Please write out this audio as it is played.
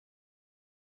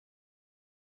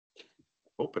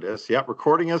Hope it is. Yeah,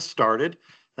 recording has started.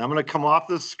 I'm going to come off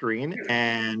the screen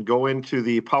and go into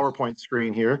the PowerPoint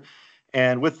screen here.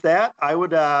 And with that, I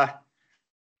would,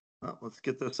 let's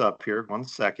get this up here. 1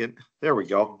 second. There we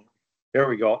go. There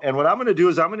we go. And what I'm going to do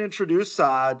is I'm going to introduce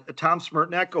Tom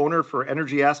Smertneck, owner for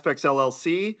Energy Aspects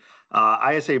LLC,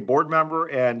 ISA board member,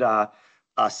 and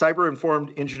Cyber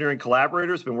Informed Engineering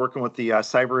collaborators. Been working with the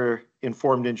Cyber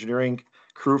Informed Engineering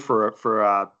crew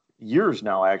for years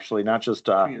now, actually, not just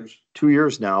 2 years. 2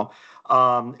 years now.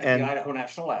 At the Idaho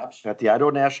National Labs. At the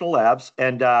Idaho National Labs.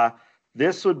 And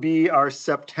this would be our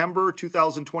September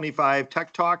 2025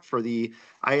 Tech Talk for the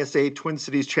ISA Twin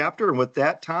Cities chapter. And with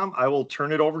that, Tom, I will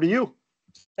turn it over to you.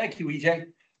 Thank you, EJ.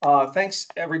 Thanks,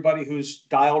 everybody who's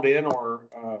dialed in or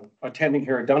attending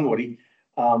here at Dunwoody.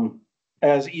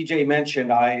 As EJ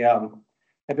mentioned, I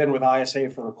have been with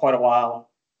ISA for quite a while.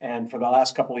 And for the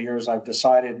last couple of years, I've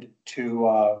decided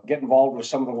to get involved with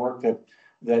some of the work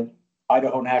that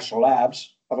Idaho National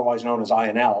Labs, otherwise known as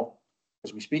INL,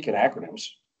 as we speak in acronyms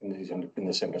in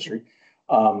this industry,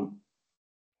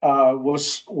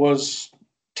 was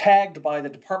tagged by the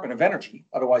Department of Energy,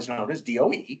 otherwise known as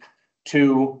DOE,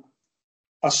 to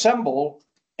assemble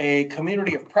a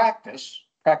community of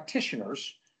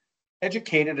practitioners,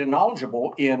 educated and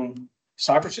knowledgeable in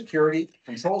cybersecurity,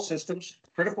 control systems,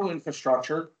 critical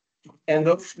infrastructure, and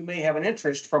those who may have an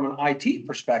interest from an IT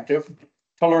perspective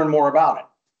to learn more about it.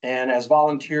 And as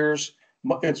volunteers,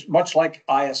 it's much like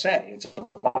ISA. It's a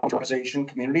organization,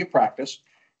 community of practice,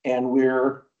 and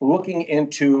we're looking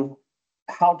into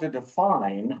how to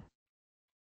define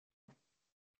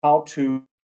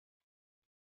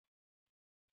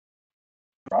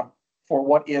for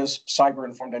what is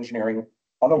cyber-informed engineering,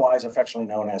 otherwise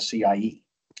affectionately known as CIE.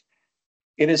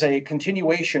 It is a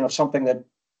continuation of something that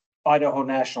Idaho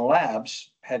National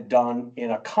Labs had done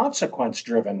in a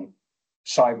consequence-driven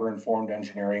cyber-informed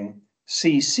engineering,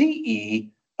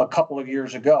 CCE, a couple of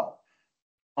years ago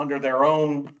under their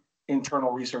own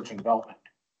internal research and development.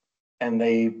 And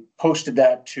they posted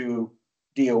that to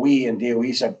DOE, and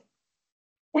DOE said,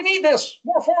 we need this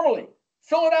more formally,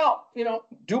 fill it out,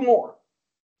 do more.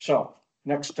 So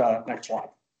next slide,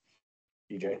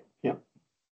 DJ. Yeah.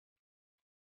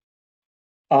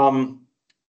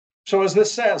 So as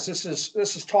this says, this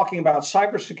is talking about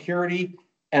cybersecurity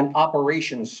and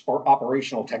operations or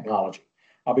operational technology.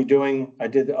 I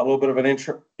did a little bit of an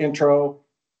intro,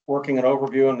 working an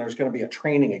overview, and there's going to be a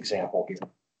training example here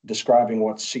describing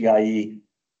what CIE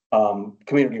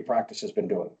community of practice has been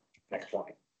doing. Next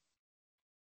slide.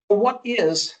 So what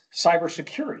is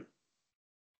cybersecurity?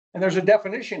 And there's a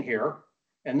definition here,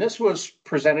 and this was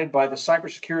presented by the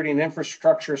Cybersecurity and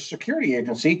Infrastructure Security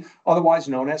Agency, otherwise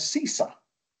known as CISA.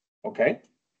 Okay?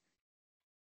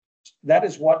 That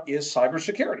is what is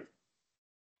cybersecurity.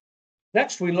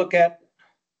 Next, we look at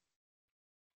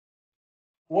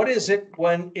what is it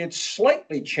when it's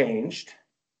slightly changed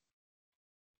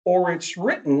or it's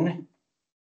written,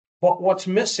 but what's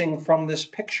missing from this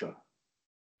picture?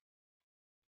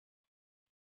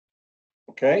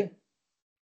 Okay?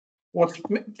 What's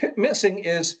missing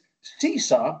is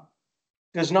CISA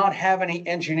does not have any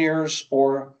engineers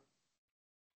or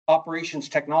operations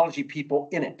technology people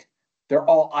in it. They're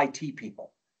all IT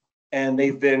people. And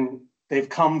they've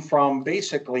come from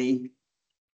basically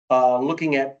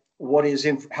looking at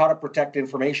how to protect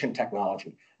information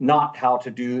technology, not how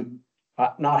to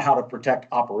protect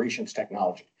operations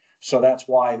technology. So that's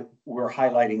why we're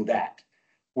highlighting that.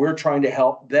 We're trying to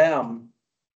help them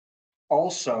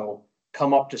also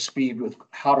come up to speed with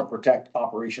how to protect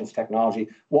operations technology,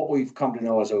 what we've come to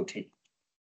know as OT.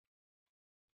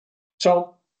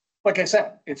 So, like I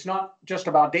said, it's not just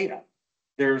about data.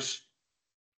 There's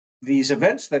these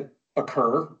events that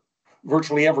occur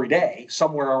virtually every day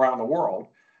somewhere around the world.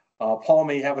 Paul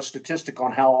may have a statistic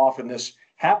on how often this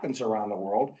happens around the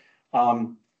world.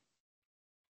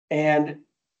 And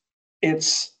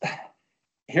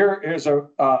here's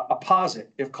a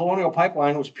posit. If Colonial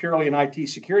Pipeline was purely an IT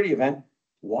security event,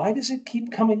 why does it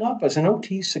keep coming up as an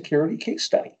OT security case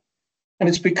study? And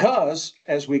it's because,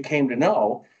 as we came to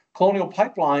know, Colonial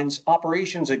Pipeline's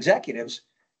operations executives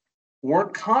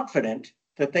weren't confident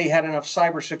that they had enough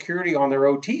cybersecurity on their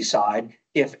OT side,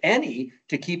 if any,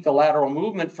 to keep the lateral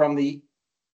movement from the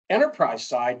enterprise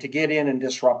side to get in and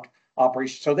disrupt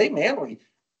operations. So they manually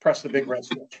pressed the big red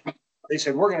switch. They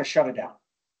said, we're going to shut it down.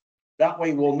 That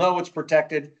way we'll know it's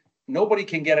protected. Nobody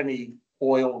can get any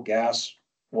oil, gas,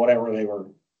 whatever they were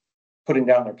putting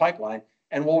down their pipeline,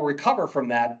 and we'll recover from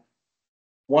that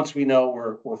once we know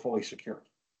we're fully secured.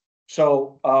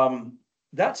 So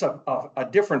that's a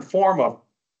different form of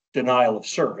denial of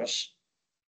service,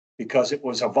 because it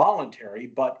was a voluntary,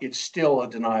 but it's still a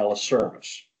denial of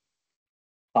service.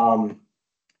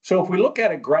 So if we look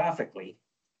at it graphically,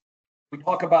 we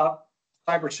talk about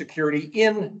cybersecurity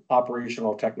in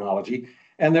operational technology,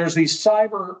 and there's these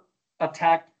cyber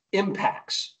attack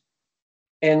impacts.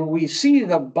 And we see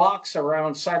the box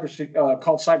around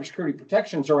called cybersecurity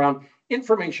protections around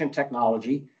information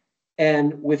technology.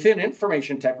 And within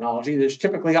information technology, there's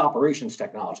typically operations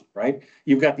technology, right?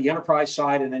 You've got the enterprise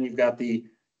side, and then you've got the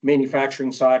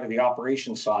manufacturing side or the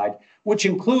operations side, which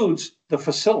includes the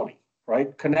facility,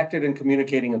 right? Connected and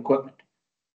communicating equipment.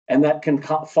 And that can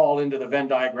fall into the Venn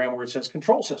diagram where it says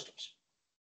control systems.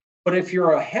 But if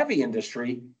you're a heavy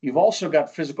industry, you've also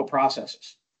got physical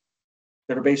processes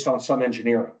that are based on some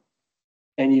engineering.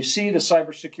 And you see the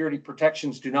cybersecurity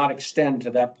protections do not extend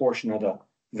to that portion of the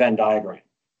Venn diagram.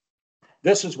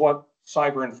 This is what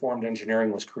cyber-informed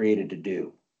engineering was created to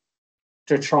do,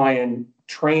 to try and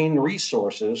train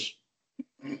resources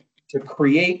to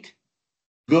create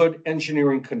good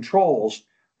engineering controls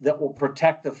that will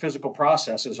protect the physical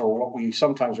processes, or what we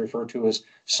sometimes refer to as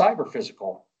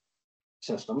cyber-physical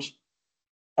systems,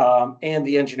 and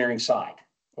the engineering side,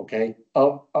 okay,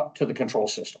 up to the control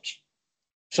systems.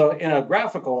 So in a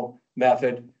graphical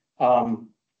method,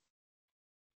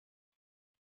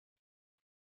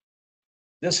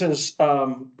 this is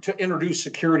to introduce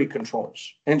security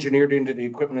controls engineered into the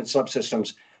equipment and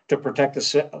subsystems to protect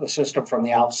the system from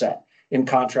the outset, in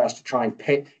contrast to trying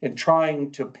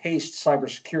to paste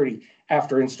cybersecurity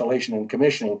after installation and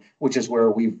commissioning, which is where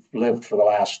we've lived for the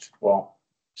last, well,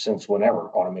 since whenever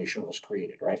automation was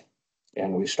created, right?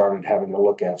 And we started having to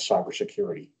look at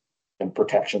cybersecurity and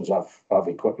protections of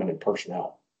equipment and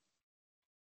personnel.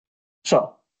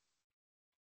 So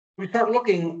we start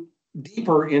looking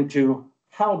deeper into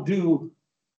how do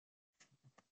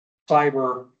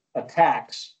cyber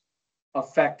attacks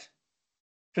affect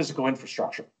physical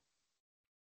infrastructure.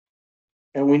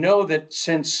 And we know that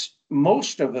since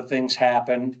most of the things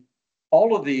happened,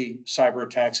 all of the cyber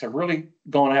attacks have really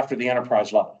gone after the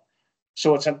enterprise level.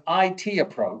 So it's an IT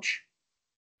approach,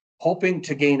 hoping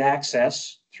to gain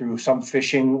access through some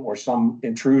phishing or some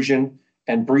intrusion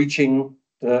and breaching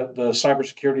the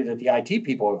cybersecurity that the IT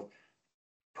people have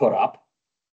put up.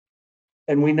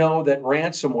 And we know that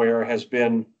ransomware has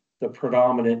been the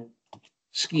predominant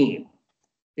scheme,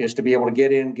 is to be able to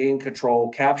get in, gain control,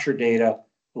 capture data,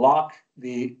 lock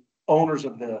the owners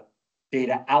of the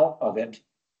data out of it,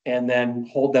 and then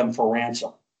hold them for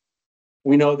ransom.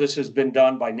 We know this has been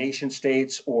done by nation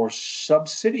states or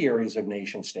subsidiaries of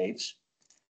nation states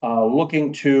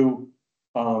looking to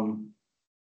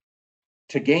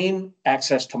gain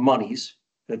access to monies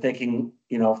that they can,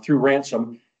 through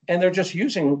ransom, and they're just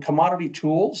using commodity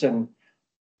tools and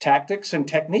tactics and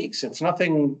techniques. It's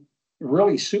nothing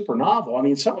really super novel. I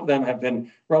mean, some of them have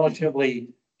been relatively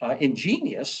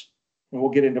ingenious, and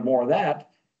we'll get into more of that.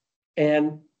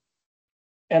 And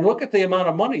look at the amount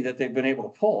of money that they've been able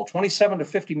to pull, 27 to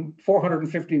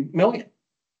 450 million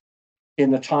in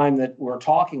the time that we're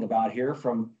talking about here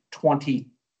from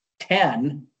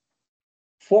 2010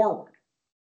 forward.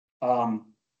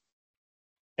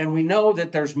 And we know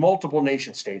that there's multiple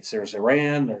nation states. There's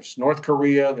Iran, there's North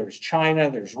Korea, there's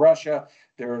China, there's Russia,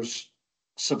 there's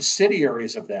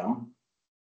subsidiaries of them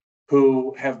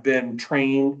who have been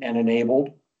trained and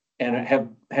enabled and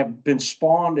have been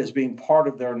spawned as being part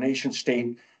of their nation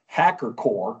state hacker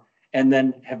core, and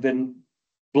then have been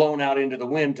blown out into the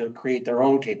wind to create their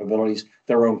own capabilities,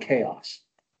 their own chaos.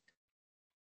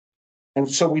 And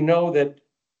so we know that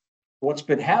what's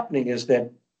been happening is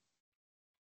that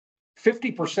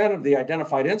 50% of the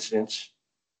identified incidents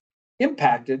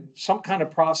impacted some kind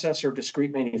of process or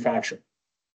discrete manufacturing.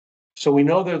 So we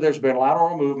know that there's been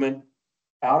lateral movement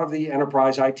out of the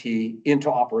enterprise IT into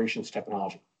operations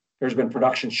technology. There's been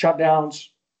production shutdowns,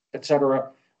 et cetera,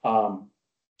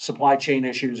 supply chain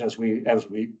issues, as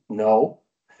we know,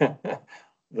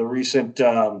 the recent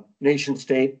nation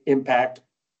state impact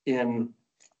on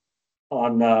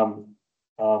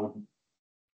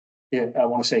I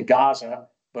want to say Gaza,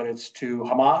 but it's to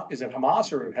Hamas. Is it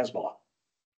Hamas or Hezbollah?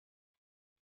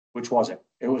 Which was it?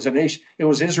 It was a nation. It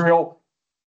was Israel.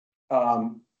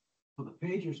 Well, the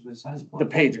pagers was Hezbollah. The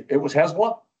pager. It was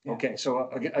Hezbollah. Yeah. Okay, so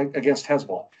against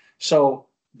Hezbollah. So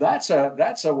that's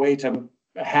a way to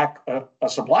hack a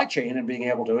supply chain and being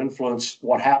able to influence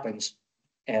what happens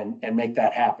and make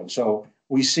that happen. So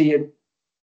we see it,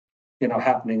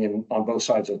 happening on both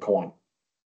sides of the coin.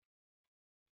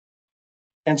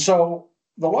 And so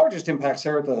the largest impacts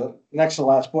there at the next to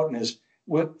last button is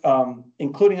with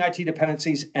including IT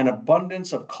dependencies and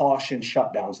abundance of caution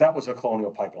shutdowns. That was a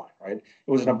colonial pipeline, right?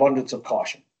 It was an abundance of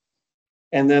caution.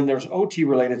 And then there's OT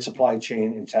related supply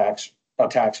chain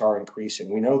attacks are increasing.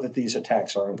 We know that these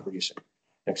attacks are increasing.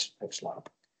 Next slide.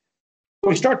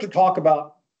 We start to talk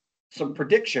about some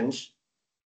predictions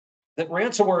that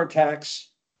ransomware attacks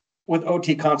with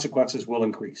OT consequences will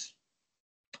increase.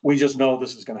 We just know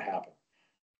this is going to happen.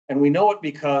 And we know it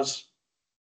because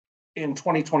in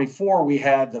 2024, we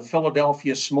had the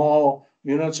Philadelphia small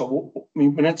municipal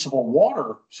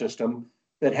water system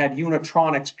that had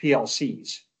Unitronics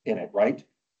PLCs in it, right?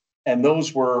 And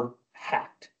those were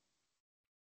hacked.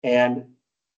 And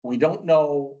we don't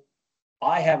know,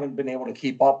 I haven't been able to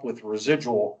keep up with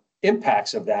residual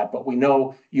impacts of that, but we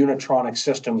know Unitronics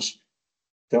systems,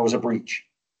 there was a breach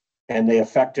and they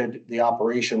affected the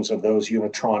operations of those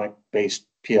Unitronic based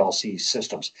PLC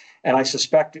systems. And I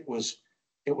suspect it was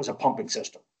a pumping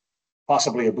system,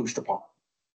 possibly a booster pump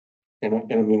in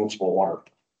a municipal water.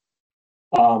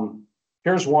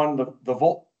 Here's one, the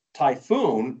Volt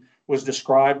Typhoon was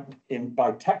described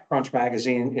by TechCrunch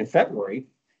magazine in February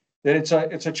that it's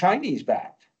a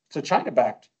Chinese-backed, it's a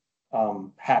China-backed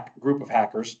group of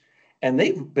hackers, and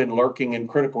they've been lurking in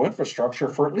critical infrastructure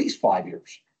for at least 5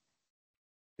 years,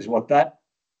 is what that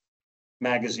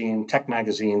magazine, Tech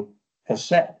magazine, has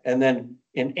said. And then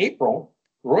in April,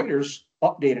 Reuters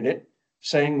updated it,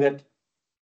 saying that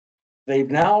they've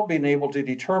now been able to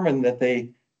determine that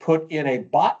they put in a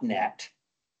botnet,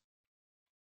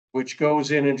 which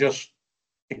goes in and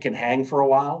it can hang for a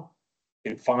while.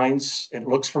 It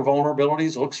looks for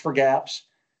vulnerabilities, looks for gaps,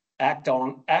 acts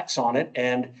on it.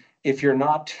 And if you're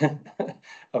not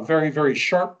a very, very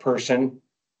sharp person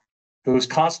who's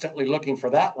constantly looking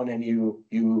for that one, and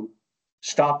you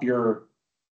stop your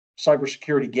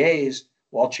cybersecurity gaze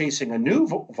while chasing a new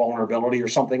vulnerability or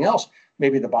something else,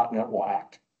 maybe the botnet will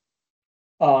act.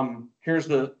 Here's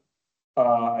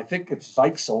I think it's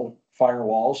Zyxel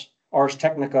firewalls, Ars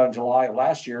Technica in July of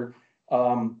last year.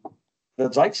 The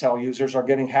Zyxel users are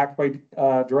getting hacked by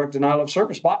direct denial of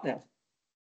service botnet.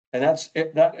 And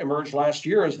that emerged last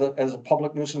year as a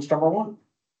public nuisance #1.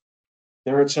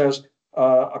 There it says,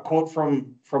 a quote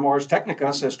from Ars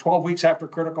Technica says, 12 weeks after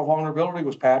critical vulnerability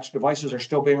was patched, devices are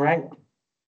still being wrangled.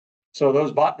 So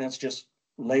those botnets just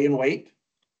lay in wait.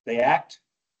 They act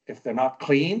if they're not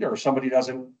cleaned or somebody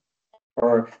doesn't,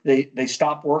 or they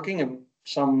stop working, and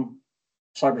some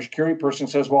cybersecurity person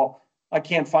says, well, I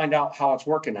can't find out how it's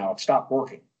working now. It stopped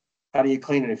working. How do you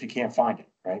clean it if you can't find it,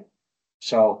 right?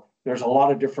 So there's a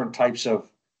lot of different types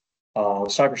of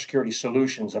cybersecurity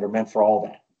solutions that are meant for all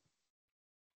that.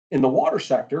 In the water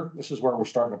sector, this is where we're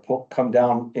starting to come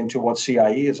down into what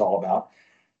CIE is all about.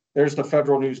 There's the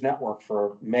Federal News Network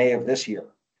for May of this year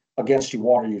against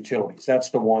water utilities. That's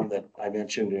the one that I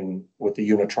mentioned with the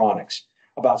Unitronics.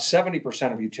 About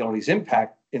 70% of utilities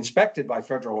inspected by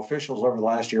federal officials over the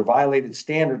last year violated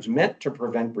standards meant to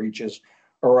prevent breaches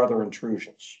or other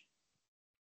intrusions.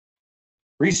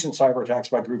 Recent cyber attacks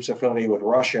by groups affiliated with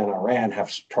Russia and Iran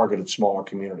have targeted smaller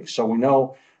communities. So we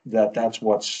know that that's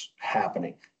what's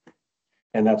happening.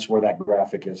 And that's where that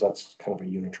graphic is. That's kind of a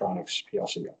Unitronics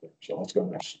PLC up there. So let's go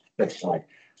next slide.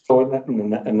 So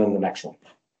and then the next one.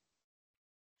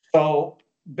 So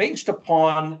based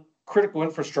upon critical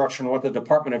infrastructure and what the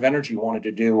Department of Energy wanted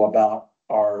to do about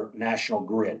our national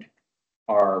grid,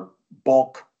 our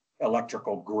bulk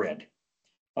electrical grid,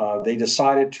 they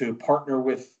decided to partner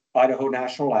with Idaho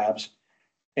National Labs,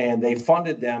 and they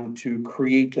funded them to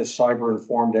create this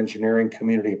cyber-informed engineering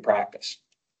community of practice.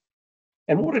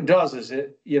 And what it does is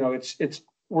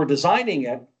we're designing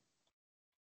it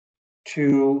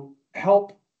to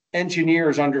help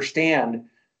engineers understand,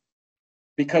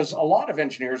 because a lot of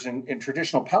engineers in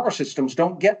traditional power systems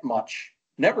don't get much,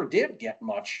 never did get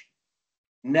much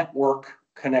network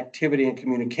connectivity and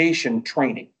communication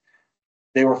training.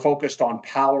 They were focused on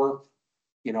power,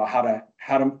 how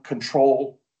to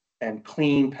control and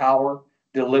clean power,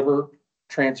 deliver,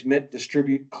 transmit,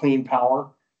 distribute clean power.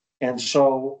 And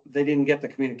so they didn't get the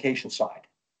communication side.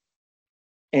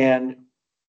 And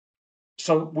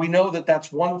so we know that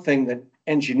that's one thing that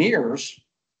engineers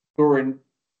who are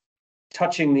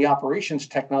touching the operations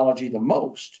technology the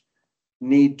most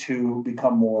need to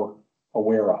become more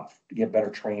aware of, to get better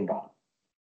trained on.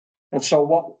 And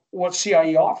so what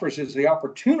CIE offers is the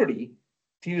opportunity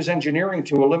to use engineering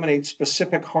to eliminate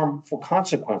specific harmful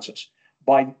consequences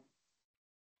by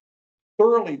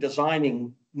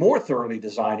more thoroughly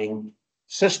designing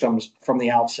systems from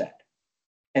the outset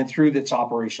and through its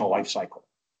operational life cycle,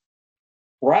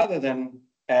 rather than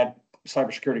add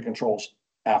cybersecurity controls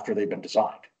after they've been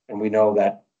designed. And we know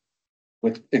that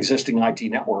with existing IT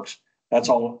networks, that's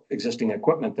all existing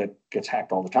equipment that gets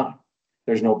hacked all the time.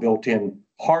 There's no built-in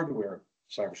hardware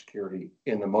cybersecurity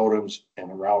in the modems and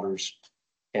the routers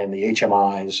and the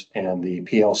HMIs and the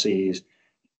PLCs,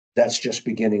 that's just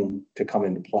beginning to come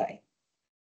into play.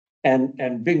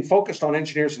 And being focused on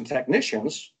engineers and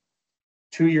technicians,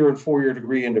 2-year and 4-year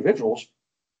degree individuals,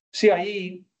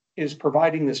 CIE is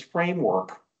providing this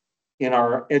framework in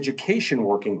our education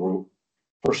working group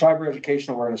for cyber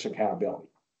education awareness and accountability.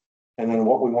 And then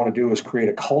what we want to do is create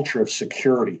a culture of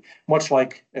security, much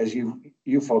like as you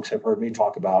folks have heard me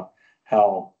talk about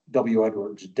how W.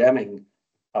 Edwards Deming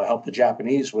helped the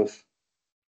Japanese with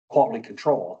quality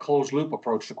control, a closed loop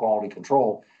approach to quality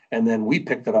control. And then we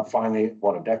picked it up finally,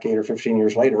 a decade or 15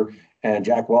 years later, and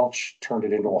Jack Welch turned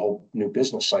it into a whole new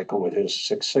business cycle with his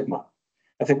Six Sigma.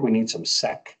 I think we need some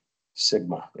SEC.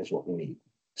 Sigma is what we need.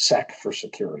 SEC for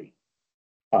security.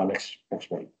 Next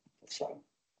slide.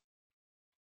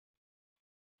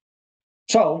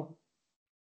 So,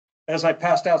 as I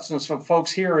passed out some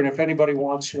folks here, and if anybody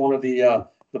wants one of the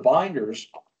binders,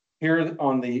 here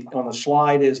on the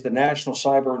slide is the National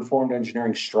Cyber Informed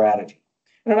Engineering Strategy,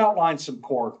 and it outlines some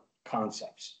core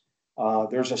concepts.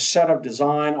 There's a set of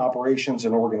design, operations,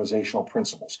 and organizational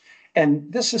principles,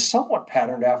 and this is somewhat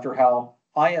patterned after how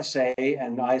ISA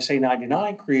and ISA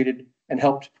 99 created and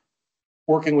helped,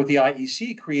 working with the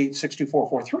IEC, create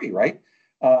 62443, right?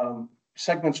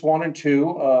 Segments 1 and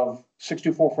 2 of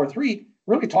 62443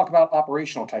 really talk about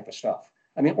operational type of stuff.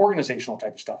 I mean, organizational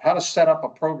type of stuff, how to set up a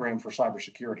program for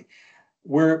cybersecurity.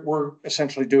 We're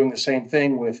essentially doing the same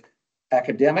thing with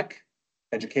academic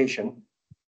education,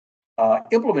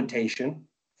 implementation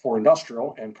for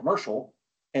industrial and commercial,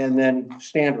 and then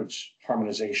standards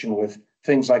harmonization with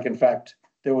things like, in fact,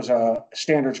 there was a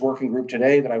standards working group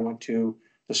today that I went to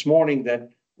this morning that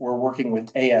we're working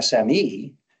with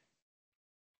ASME,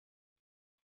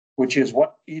 which is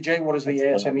what, EJ, what is the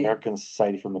ASME? American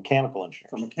Society for Mechanical Engineers.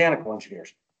 For mechanical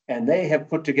engineers. And they have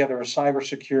put together a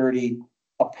cybersecurity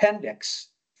appendix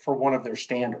for one of their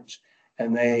standards.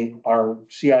 And our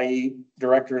CIE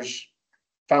directors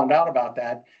found out about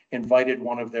that, invited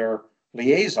one of their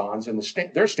liaisons in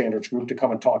their standards group to come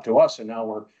and talk to us. And now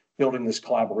we're building this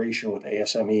collaboration with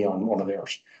ASME on one of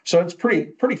theirs. So it's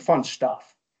pretty fun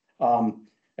stuff.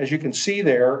 As you can see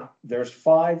there's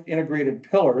 5 integrated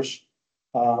pillars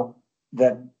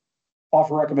that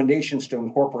offer recommendations to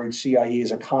incorporate CIE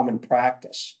as a common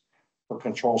practice for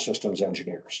control systems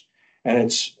engineers.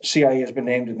 And CIE has been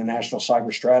named in the National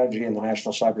Cyber Strategy and the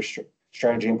National Cyber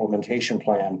Strategy Implementation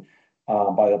Plan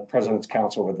by the President's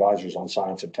Council of Advisors on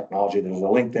Science and Technology. There's a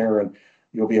link there, and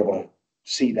you'll be able to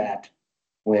see that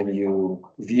when you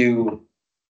view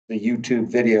the YouTube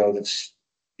video that's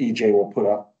EJ will put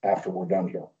up after we're done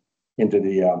here into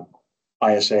the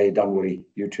ISA Dunwoody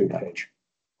YouTube page.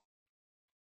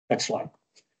 Next slide.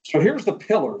 So here's the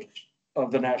pillars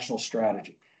of the national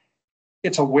strategy.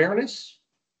 It's awareness,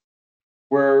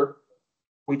 where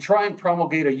we try and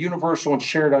promulgate a universal and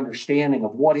shared understanding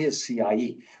of what is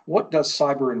CIE. What does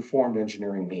cyber-informed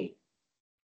engineering mean?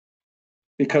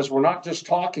 Because we're not just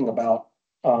talking about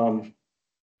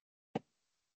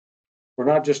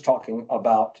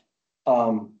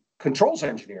controls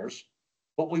engineers,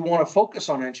 but we want to focus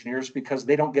on engineers because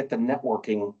they don't get the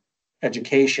networking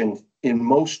education in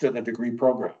most of the degree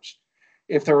programs.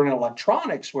 If they're in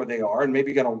electronics where they are and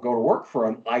maybe going to go to work for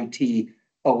an IT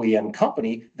OEM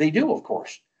company, they do, of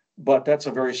course, but that's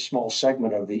a very small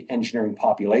segment of the engineering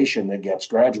population that gets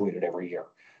graduated every year.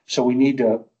 So we need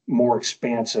a more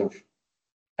expansive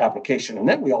application. And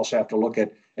then we also have to look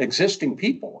at existing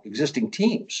people, existing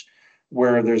teams,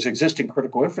 where there's existing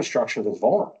critical infrastructure that's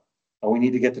vulnerable, and we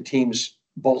need to get the teams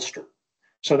bolstered.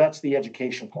 So that's the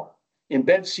education part.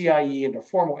 Embed CIE into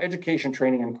formal education,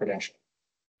 training, and credentialing.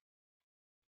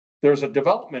 There's a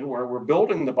development where we're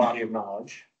building the body of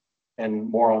knowledge, and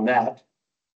more on that.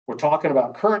 We're talking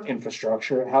about current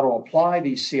infrastructure, how to apply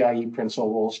these CIE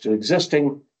principles to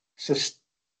existing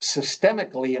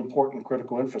systemically important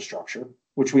critical infrastructure,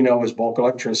 which we know is bulk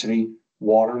electricity,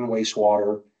 water and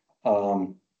wastewater,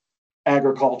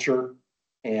 agriculture,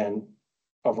 and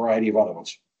a variety of other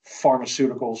ones,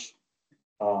 pharmaceuticals,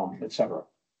 et cetera.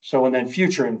 So, and then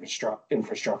future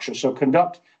infrastructure. So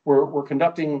we're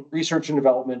conducting research and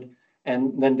development,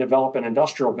 and then develop an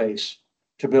industrial base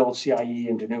to build CIE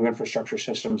into new infrastructure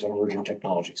systems and emerging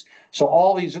technologies. So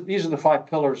all these are the 5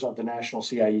 pillars of the national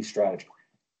CIE strategy.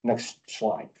 Next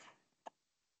slide.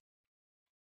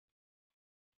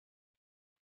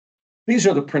 These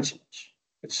are the principles.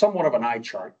 It's somewhat of an eye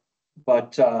chart,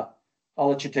 but I'll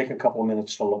let you take a couple of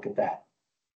minutes to look at that.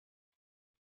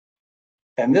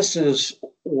 And this is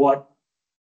what,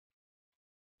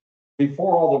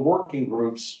 before all the working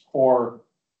groups for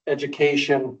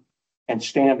education and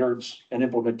standards and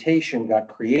implementation got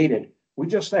created, we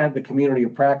just had the community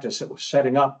of practice that was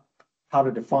setting up how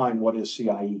to define what is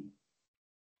CIE.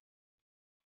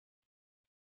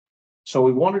 So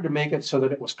we wanted to make it so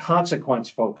that it was consequence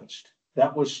focused.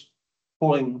 That was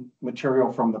pulling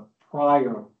material from the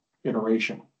prior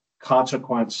iteration,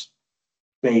 consequence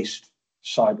based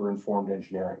cyber informed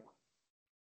engineering.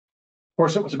 Of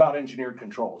course, it was about engineered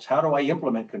controls. How do I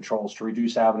implement controls to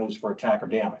reduce avenues for attack or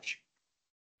damage?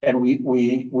 And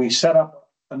we set up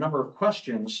a number of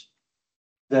questions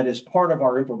that is part of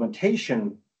our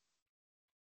implementation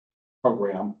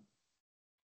program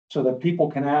so that people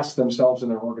can ask themselves in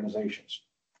their organizations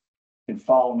in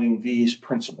following these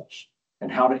principles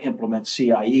and how to implement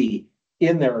CIE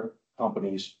in their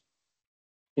companies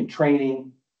in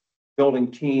training,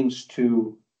 building teams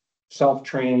to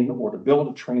self-train or to build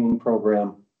a training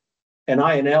program. And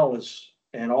INL is,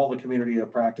 and all the community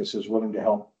of practice is willing to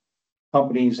help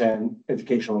companies and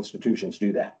educational institutions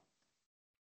do that.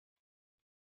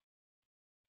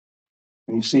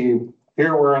 And you see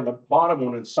here we're on the bottom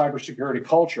one in cybersecurity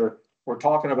culture, we're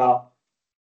talking about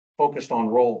focused on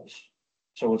roles.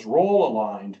 So it's role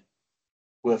aligned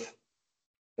with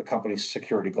the company's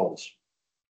security goals.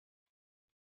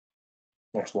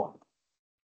 Next one.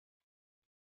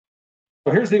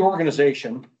 So here's the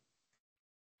organization,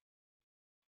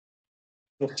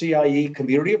 the CIE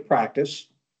community of practice,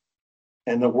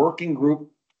 and the working group's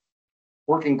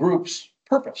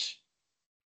purpose.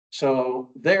 So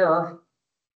there,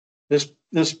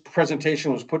 this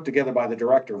presentation was put together by the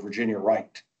director, Virginia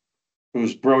Wright,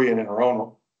 who's brilliant in her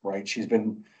own right. She's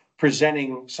been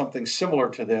presenting something similar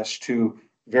to this to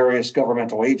various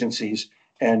governmental agencies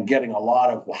and getting a lot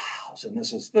of wows. And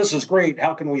this is great.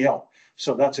 How can we help?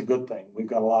 So that's a good thing. We've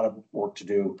got a lot of work to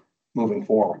do moving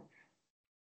forward.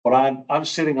 But I'm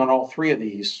sitting on all three of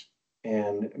these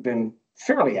and been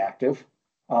fairly active.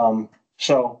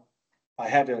 So I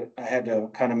had to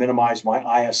kind of minimize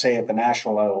my ISA at the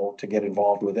national level to get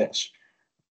involved with this.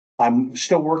 I'm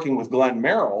still working with Glenn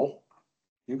Merrill.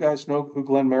 You guys know who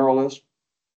Glenn Merrill is?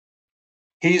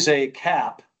 He's a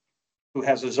CAP who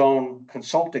has his own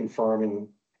consulting firm in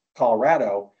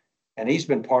Colorado, and he's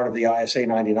been part of the ISA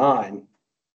 99,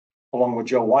 along with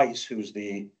Joe Weiss, who's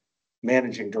the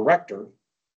managing director,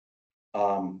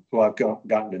 who I've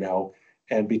gotten to know.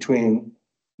 And between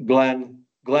Glenn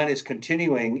is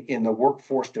continuing in the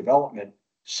workforce development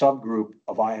subgroup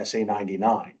of ISA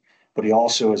 99, but he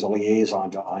also is a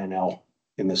liaison to INL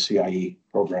in the CIE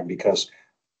program because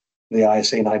the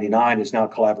ISA 99 is now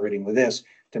collaborating with this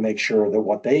to make sure that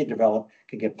what they develop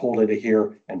can get pulled into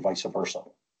here and vice versa.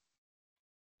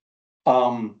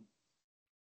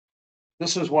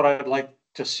 This is what I'd like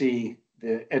to see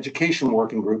the education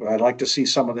working group. I'd like to see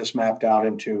some of this mapped out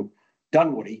into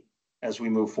Dunwoody as we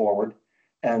move forward.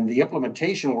 And the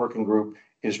implementation working group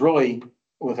is really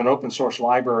with an open source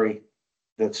library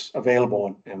that's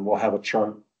available, and we'll have a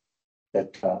chart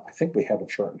that I think we have a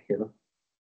chart here.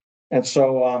 And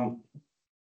so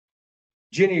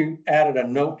Ginny added a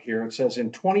note here. It says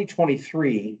in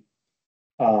 2023,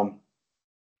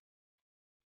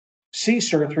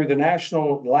 CSER, through the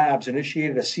national labs,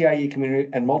 initiated a CIE community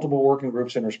and multiple working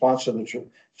groups in response to the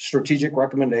strategic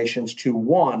recommendations to,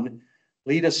 one,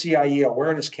 lead a CIE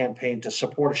awareness campaign to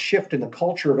support a shift in the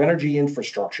culture of energy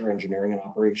infrastructure engineering and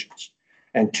operations,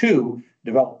 and two,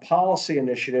 develop policy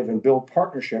initiative and build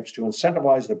partnerships to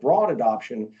incentivize the broad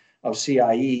adoption of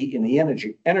CIE in the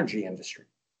energy industry.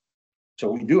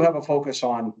 So we do have a focus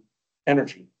on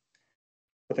energy,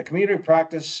 but the community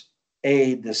practice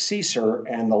aid the CSER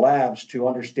and the labs to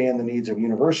understand the needs of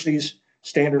universities,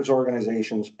 standards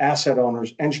organizations, asset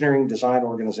owners, engineering design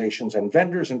organizations, and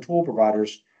vendors and tool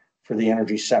providers for the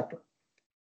energy sector.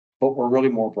 But we're really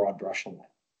more broad brush than that.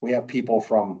 We have people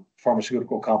from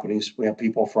pharmaceutical companies. We have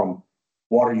people from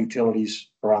water utilities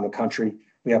around the country.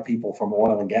 We have people from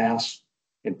oil and gas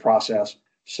in process.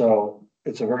 So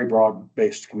it's a very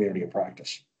broad-based community of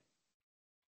practice.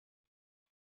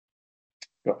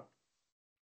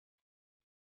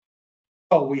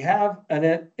 So we have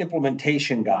an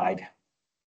implementation guide.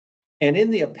 And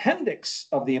in the appendix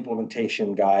of the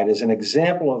implementation guide is an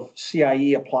example of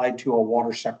CIE applied to a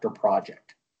water sector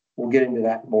project. We'll get into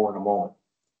that more in a moment.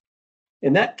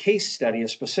 In that case study, a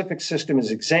specific system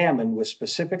is examined with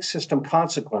specific system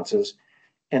consequences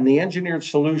and the engineered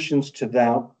solutions to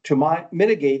them to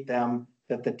mitigate them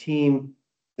that the team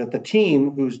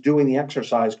who's doing the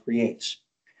exercise creates.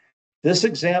 This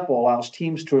example allows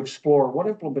teams to explore what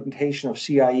implementation of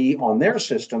CIE on their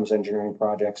systems engineering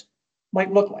projects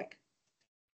might look like.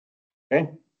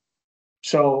 Okay,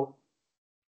 so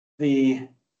the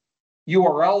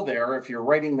URL there, if you're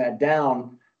writing that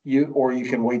down, you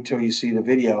can wait till you see the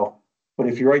video, But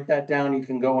if you write that down, you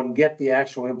can go and get the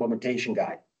actual implementation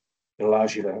guide. It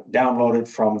allows you to download it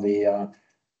from the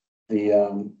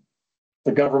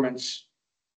government's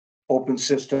open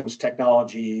systems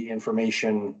technology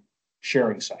information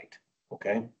sharing site.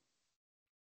 Okay.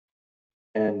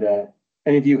 And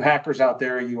any of you hackers out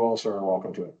there, you also are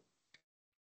welcome to it.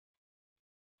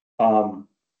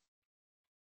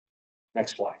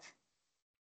 Next slide.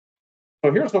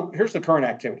 So here's the current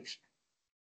activities.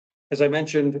 As I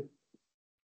mentioned,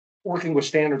 working with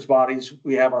standards bodies,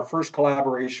 we have our first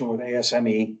collaboration with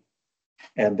ASME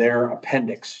and their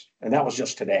appendix, and that was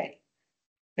just today.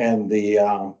 And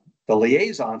the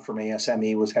liaison from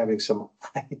ASME was having some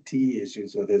IT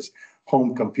issues with his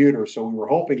home computer, so we were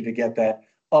hoping to get that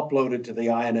uploaded to the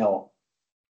INL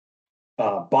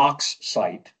Box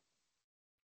site.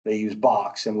 They use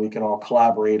Box, and we can all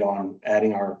collaborate on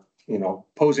adding our,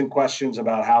 posing questions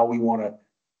about how we want to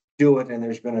do it. And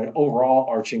there's been an overall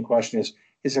arching question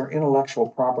is there intellectual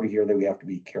property here that we have to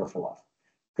be careful of?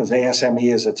 Because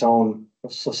ASME is its own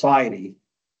society.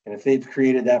 And if they've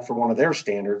created that for one of their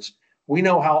standards, we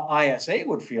know how ISA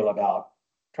would feel about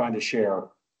trying to share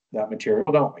that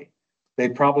material, don't we? They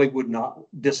probably would not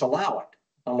disallow it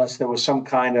unless there was some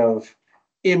kind of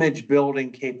image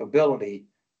building capability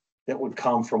that would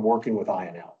come from working with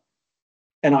INL.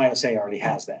 And ISA already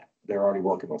has that. They're already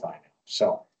working with INL.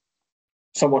 So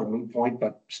somewhat a moot point,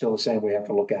 but still the same, we have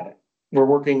to look at it. We're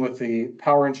working with the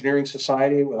Power Engineering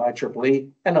Society, with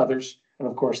IEEE and others, and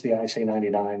of course the ISA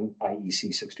 99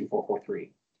 IEC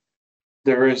 62443.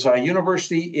 There is a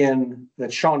university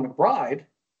that Sean McBride,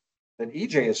 that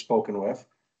EJ has spoken with,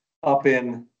 up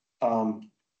in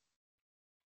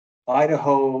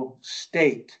Idaho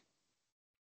State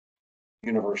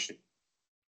University.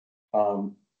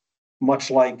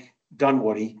 Much like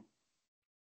Dunwoody,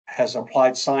 has an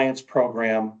applied science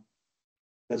program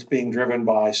that's being driven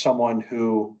by someone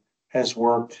who has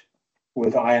worked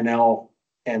with INL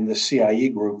and the CIE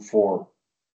group for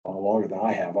longer than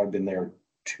I have. I've been there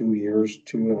 2 years,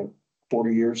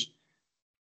 2.25 years.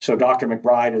 So Dr.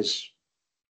 McBride is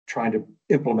trying to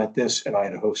implement this at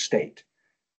Idaho State.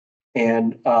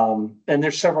 And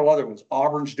there's several other ones.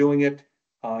 Auburn's doing it.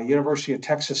 University of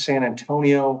Texas, San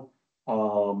Antonio.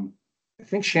 I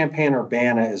think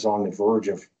Champaign-Urbana is on the verge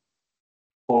of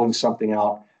pulling something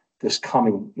out this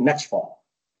coming next fall.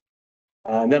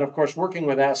 And then, of course, working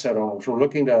with asset owners, we're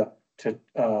looking to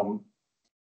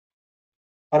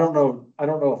I don't know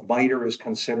if MITRE is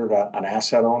considered an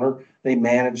asset owner. They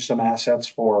manage some assets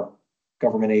for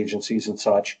government agencies and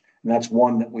such. And that's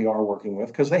one that we are working with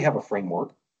because they have a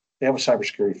framework. They have a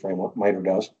cybersecurity framework, MITRE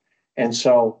does. And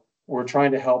so we're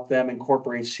trying to help them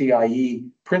incorporate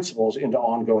CIE principles into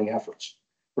ongoing efforts,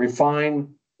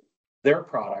 refine their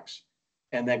products,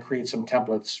 and then create some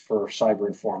templates for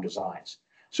cyber-informed designs.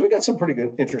 So we got some pretty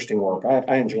good, interesting work.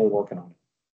 I enjoy working on it.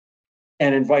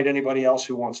 And invite anybody else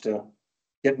who wants to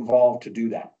get involved to do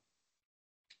that.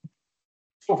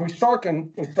 So if we start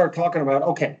talking about,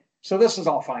 okay, so this is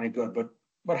all fine and good,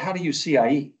 but how do you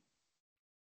CIE?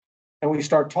 And we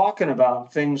start talking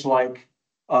about things like,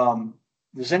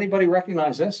 does anybody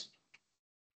recognize this?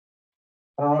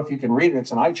 I don't know if you can read it,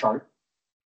 it's an eye chart.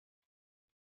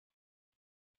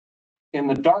 In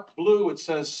the dark blue, it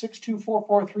says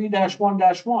 62443-1-1,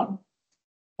 1-2,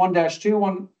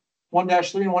 1-3,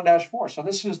 and 1-4. So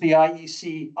this is the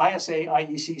ISA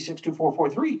IEC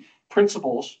 62443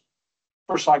 principles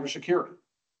for cybersecurity.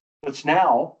 It's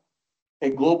now a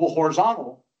global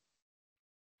horizontal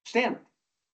standard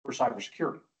for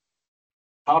cybersecurity.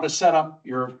 How to set up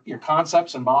your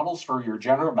concepts and models for your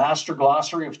general master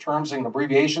glossary of terms and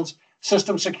abbreviations,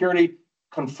 system security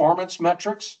conformance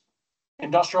metrics,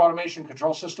 industrial automation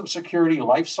control system security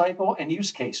life cycle, and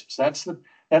use cases. That's the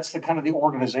kind of the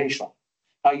organizational,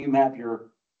 how you map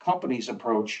your company's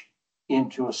approach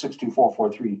into a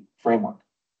 62443 framework.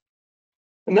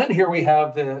 And then here we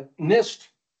have the NIST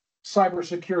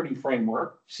cybersecurity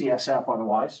framework, CSF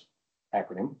otherwise,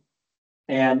 acronym,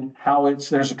 and how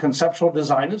there's a conceptual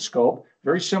design and scope,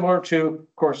 very similar to,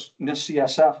 of course, NIST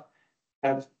CSF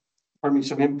had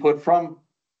some input from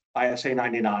ISA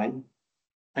 99,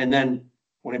 and then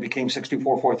when it became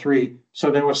 62443,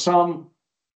 so there was some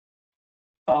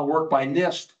work by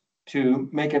NIST to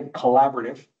make it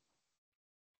collaborative.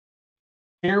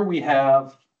 Here we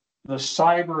have the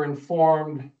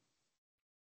cyber-informed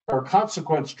or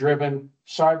consequence-driven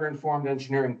cyber-informed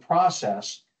engineering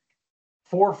process.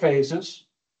 4 phases: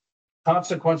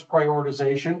 consequence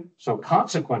prioritization, so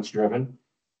consequence-driven,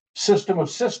 system of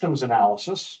systems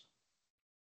analysis,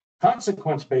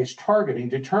 consequence-based targeting,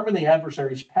 determine the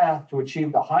adversary's path to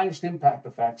achieve the highest impact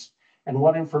effects and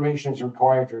what information is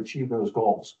required to achieve those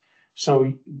goals.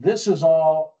 So this is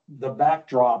all the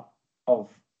backdrop of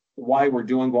why we're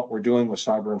doing what we're doing with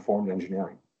cyber-informed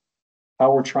engineering.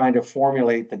 How we're trying to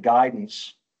formulate the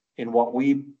guidance in what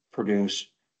we produce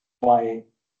by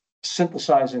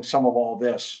synthesizing some of all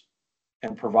this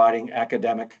and providing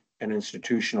academic and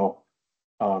institutional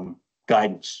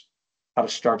guidance. How to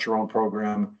start your own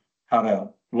program, how to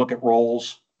look at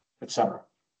roles, etc.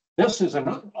 This is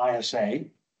another ISA,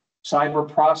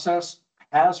 Cyber Process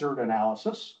Hazard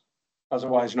Analysis,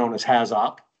 otherwise known as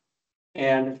HAZOP.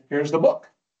 And here's the book,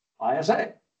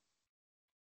 ISA.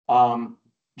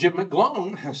 Jim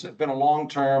McGlone has been a long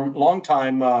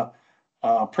time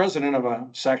president of a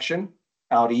section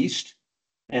out east,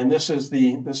 and this is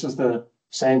the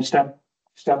same step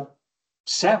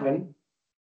 7: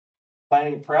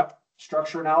 planning, prep,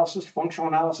 structure analysis, functional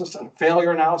analysis, and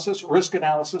failure analysis, risk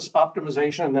analysis,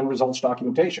 optimization, and then results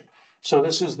documentation. So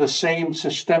this is the same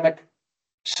systematic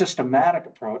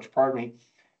approach,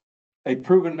 a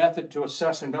proven method to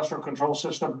assess industrial control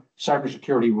system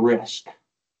cybersecurity risk.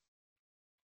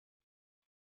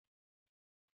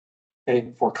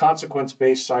 Okay, for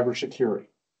consequence-based cybersecurity.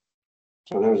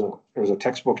 So there's a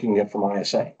textbook you can get from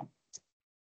ISA.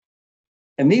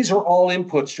 And these are all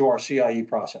inputs to our CIE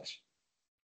process,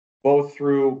 both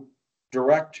through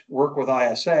direct work with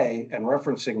ISA and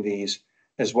referencing these,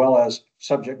 as well as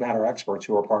subject matter experts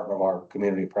who are part of our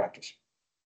community practice.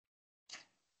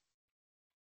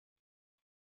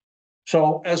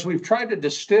 So as we've tried to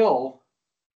distill,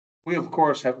 we of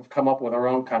course have come up with our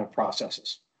own kind of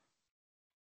processes.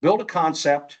 Build a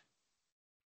concept,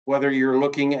 whether you're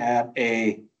looking at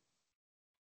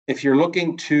if you're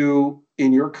looking to,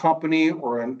 in your company,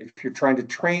 or if you're trying to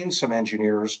train some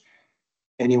engineers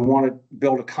and you want to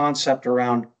build a concept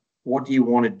around what do you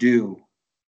want to do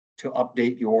to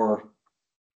update your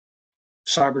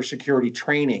cybersecurity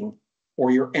training or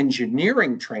your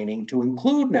engineering training to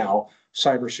include now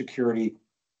cybersecurity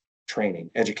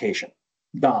training, education,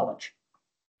 knowledge.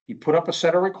 You put up a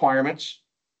set of requirements,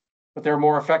 but they're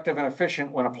more effective and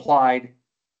efficient when applied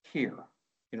here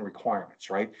in requirements,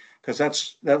 right?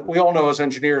 Because that we all know as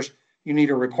engineers, you need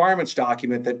a requirements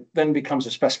document that then becomes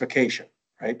a specification,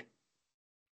 right?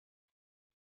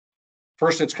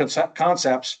 First it's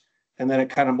concepts, and then it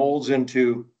kind of molds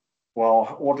into,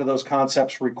 well, what do those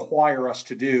concepts require us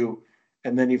to do?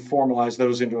 And then you formalize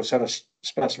those into a set of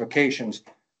specifications,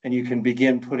 and you can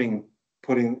begin putting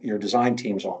your design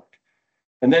teams on it.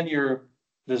 And then your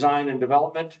design and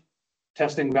development,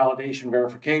 testing, validation,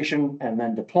 verification, and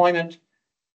then deployment,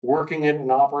 working it in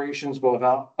operations, both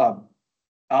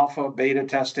alpha, beta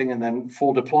testing, and then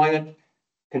full deployment,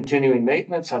 continuing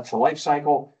maintenance, that's the life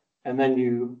cycle. And then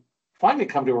you finally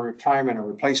come to a retirement or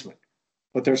replacement.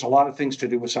 But there's a lot of things to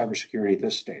do with cybersecurity at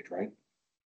this stage, right?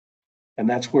 And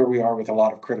that's where we are with a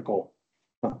lot of critical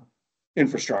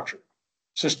infrastructure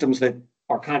systems that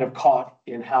are kind of caught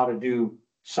in how to do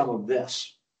some of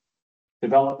this.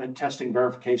 Development, testing,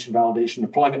 verification, validation,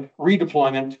 deployment,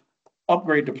 redeployment,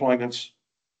 upgrade deployments,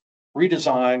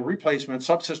 redesign, replacement,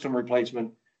 subsystem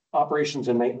replacement, operations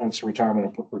and maintenance,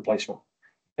 retirement and replacement.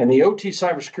 And the OT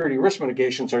cybersecurity risk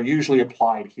mitigations are usually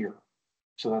applied here.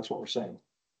 So that's what we're saying.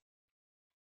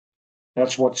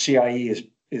 That's what CIE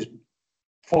is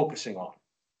focusing on.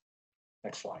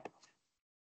 Next slide.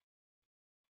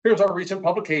 Here's our recent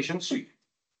publications.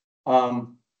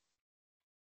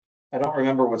 I don't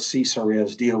remember what CSER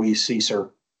is, DOE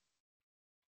CSER.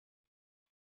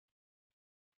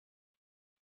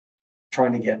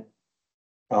 Trying to get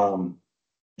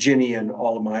Ginny and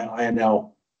all of my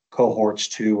INL cohorts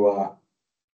to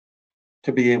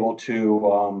be able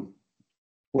to,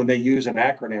 when they use an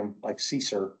acronym like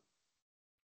CSER,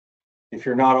 if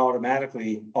you're not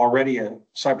automatically already a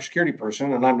cybersecurity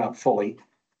person, and I'm not fully,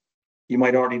 you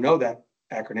might already know that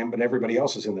acronym, but everybody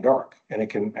else is in the dark, and it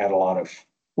can add a lot of,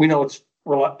 we know it's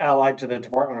allied to the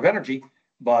Department of Energy,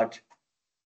 but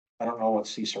I don't know what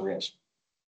CSER is.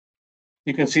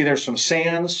 You can see there's some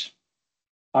SANS,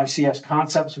 ICS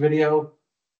concepts video.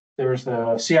 There's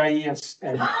the CIE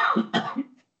and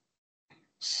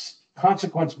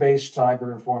consequence-based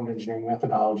cyber-informed engineering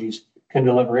methodologies can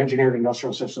deliver engineered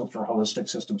industrial systems for holistic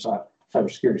system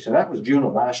cybersecurity. So that was June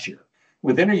of last year.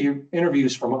 With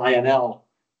interviews from INL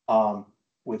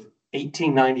with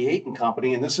 1898 and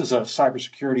Company, and this is a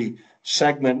cybersecurity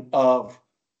segment of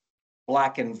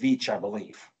Black and Veatch, I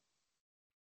believe.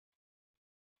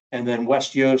 And then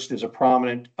West Yost is a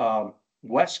prominent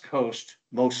West Coast,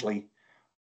 mostly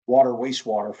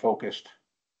wastewater focused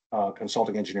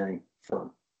consulting engineering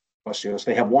firm. West Yost.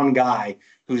 They have one guy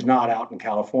who's not out in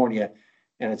California,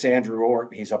 and it's Andrew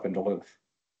Ort. He's up in Duluth,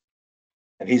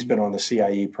 and he's been on the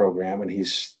CIE program, and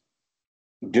he's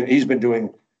He's been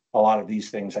doing a lot of these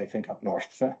things, I think, up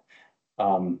north.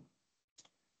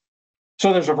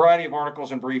 So there's a variety of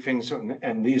articles and briefings,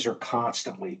 and these are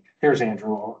constantly. Here's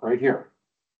Andrew right here.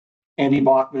 Andy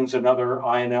Bachman's another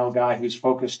INL guy who's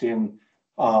focused in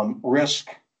risk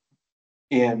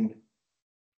in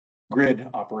grid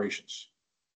operations.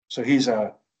 So he's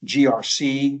a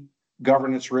GRC,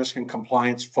 governance, risk, and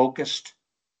compliance focused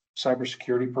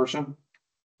cybersecurity person.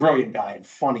 Brilliant guy and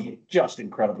funny, just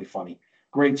incredibly funny.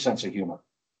 Great sense of humor.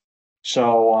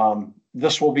 So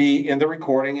this will be in the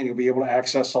recording, and you'll be able to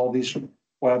access all these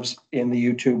webs in the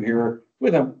YouTube here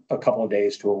within a couple of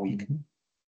days to a week.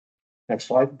 Next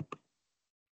slide.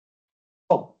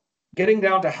 Oh, getting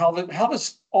down to how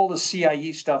does all the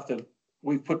CIE stuff that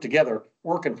we've put together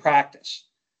work in practice?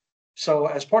 So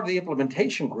as part of the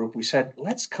implementation group, we said,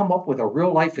 let's come up with a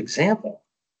real life example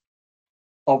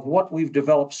of what we've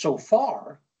developed so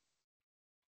far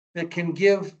that can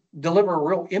deliver a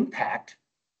real impact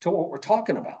to what we're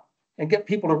talking about and get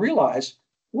people to realize,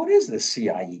 what is this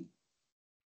CIE?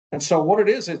 And so what it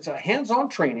is, it's a hands-on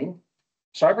training,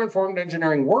 cyber-informed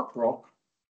engineering workbook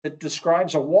that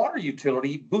describes a water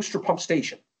utility booster pump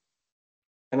station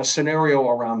and a scenario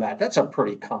around that. That's a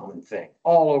pretty common thing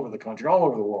all over the country, all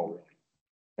over the world, really.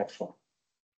 Next one.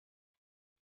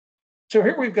 So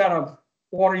here we've got a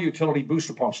water utility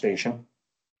booster pump station,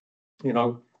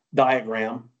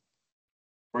 diagram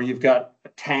where you've got a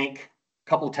tank, a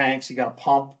couple of tanks, you got a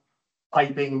pump,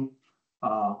 piping,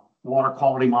 water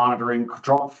quality monitoring,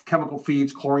 control, chemical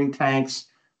feeds, chlorine tanks,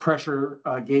 pressure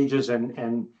gauges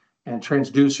and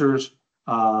transducers,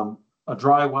 a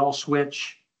dry well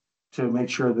switch to make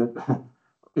sure that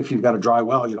if you've got a dry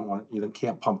well, you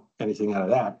can't pump anything out of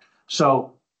that.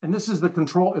 So, and this is the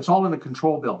control, it's all in the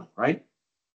control building, right?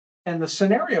 And the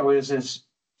scenario is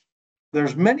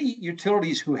there's many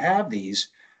utilities who have these,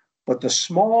 but the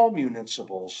small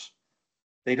municipals,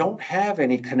 they don't have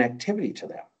any connectivity to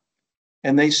them.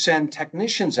 And they send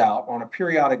technicians out on a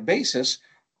periodic basis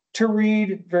to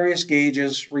read various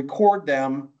gauges, record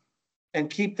them, and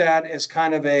keep that as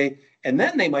kind of and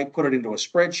then they might put it into a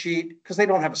spreadsheet because they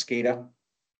don't have a SCADA.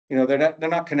 They're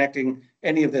not connecting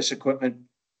any of this equipment.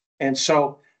 And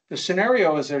so the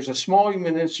scenario is there's a small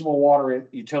municipal water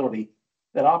utility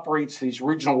that operates these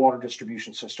regional water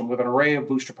distribution system with an array of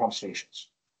booster pump stations,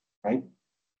 right?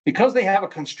 Because they have a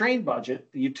constrained budget,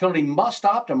 the utility must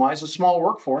optimize a small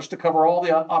workforce to cover all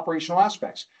the operational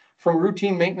aspects, from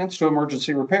routine maintenance to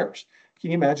emergency repairs. Can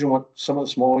you imagine what some of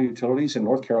the small utilities in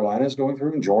North Carolina is going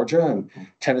through, in Georgia and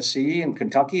Tennessee and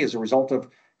Kentucky as a result of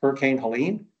Hurricane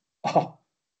Helene? Oh,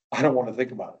 I don't want to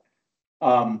think about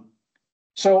it.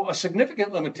 So a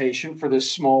significant limitation for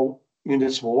this small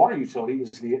municipal water utility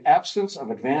is the absence of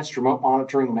advanced remote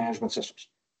monitoring and management systems.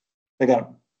 They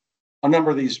got a number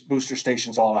of these booster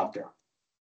stations all out there.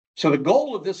 So the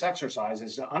goal of this exercise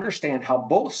is to understand how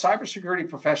both cybersecurity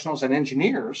professionals and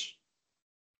engineers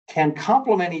can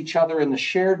complement each other in the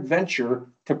shared venture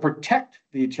to protect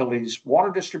the utility's water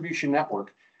distribution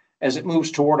network as it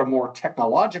moves toward a more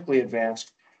technologically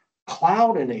advanced,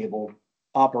 cloud-enabled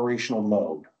operational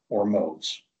mode or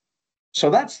modes. So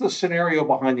that's the scenario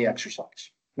behind the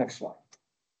exercise. Next slide.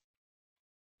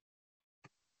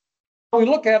 We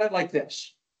look at it like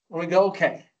this. And we go,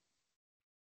 okay,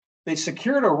 they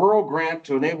secured a rural grant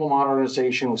to enable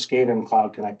modernization with SCADA and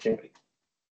cloud connectivity.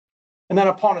 And then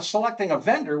upon selecting a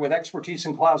vendor with expertise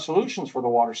in cloud solutions for the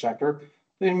water sector,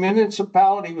 the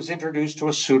municipality was introduced to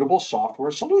a suitable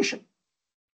software solution.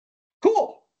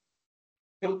 Cool.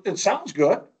 It sounds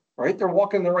good, right? They're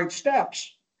walking the right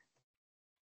steps.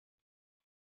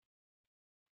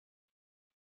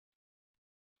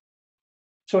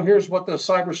 So here's what the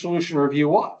cyber solution review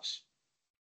was.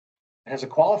 It has a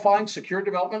qualifying secure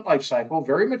development lifecycle,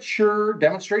 very mature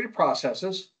demonstrated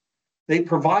processes. They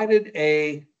provided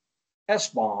a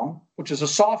SBOM, which is a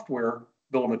software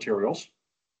bill of materials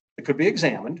that could be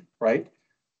examined, right?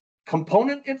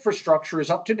 Component infrastructure is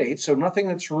up to date, so nothing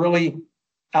that's really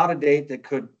out of date that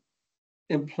could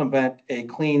implement a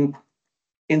clean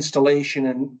installation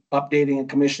and updating and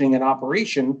commissioning and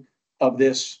operation of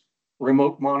this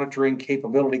remote monitoring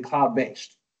capability,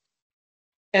 cloud-based.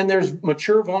 And there's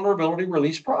mature vulnerability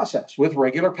release process with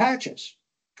regular patches,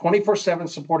 24/7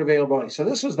 support availability. So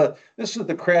this is the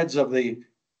creds of the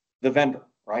vendor,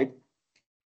 right?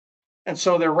 And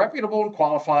so they're reputable and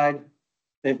qualified.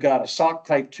 They've got a SOC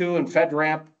Type 2 and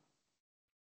FedRAMP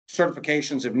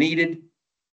certifications if needed.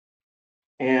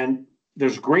 And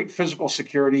there's great physical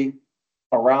security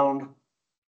around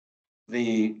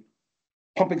the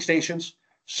pumping stations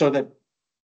so that,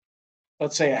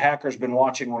 let's say a hacker's been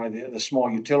watching one of the small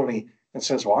utility and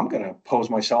says, well, I'm going to pose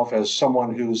myself as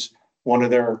someone who's one of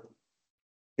their,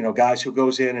 guys who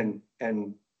goes in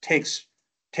and takes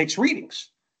readings.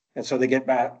 And so they get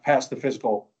back past the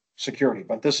physical security.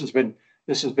 But this has been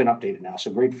updated now.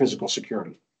 So great physical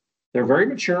security. They're very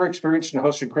mature, experienced in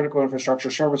hosting critical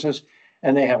infrastructure services,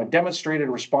 and they have a demonstrated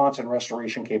response and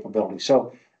restoration capability.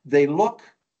 So they look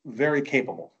very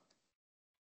capable.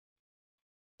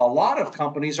 A lot of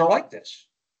companies are like this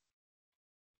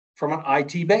from an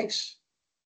IT base,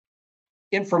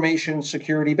 information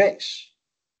security base.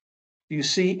 Do you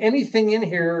see anything in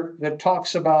here that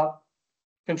talks about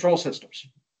control systems?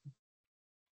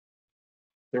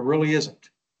 There really isn't.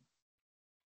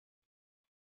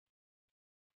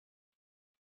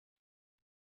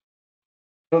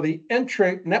 So the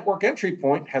network entry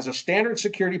point has a standard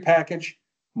security package,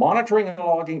 monitoring and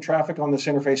logging traffic on this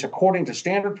interface according to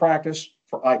standard practice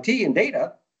for IT and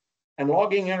data, and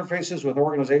logging interfaces with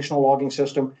organizational logging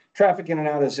system. Traffic in and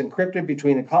out is encrypted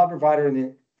between the cloud provider and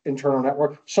the internal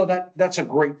network. So that's a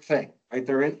great thing, right?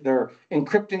 They're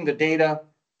encrypting the data,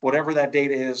 whatever that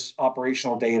data is,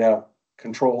 operational data,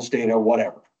 controls data,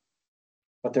 whatever.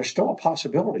 But there's still a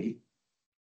possibility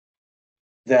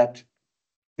that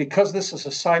because this is a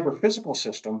cyber physical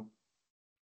system,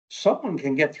 someone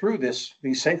can get through these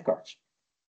safeguards.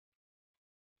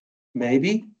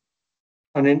 Maybe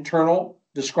an internal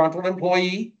disgruntled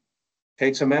employee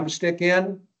takes a mem stick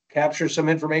in, captures some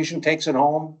information, takes it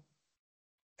home,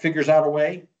 figures out a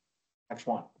way. That's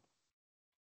one.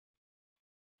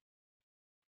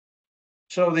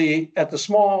 So at the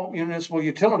small municipal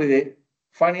utility, the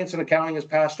finance and accounting has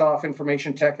passed off,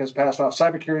 information tech has passed off,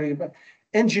 cybersecurity,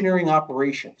 engineering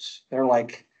operations. They're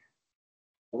like,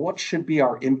 what should be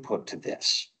our input to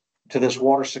this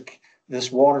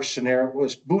water scenario,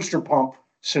 this booster pump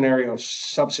scenario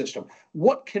subsystem?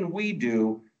 What can we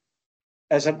do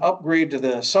as an upgrade to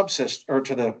the subsystem or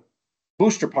to the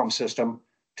booster pump system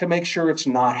to make sure it's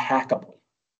not hackable?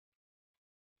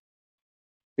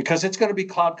 Because it's going to be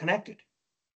cloud connected.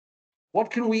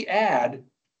 What can we add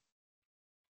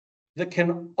that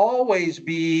can always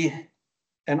be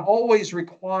and always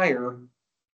require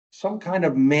some kind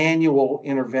of manual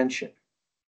intervention?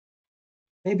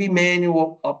 Maybe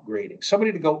manual upgrading.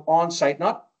 Somebody to go on site,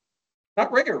 not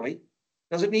regularly.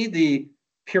 Doesn't need the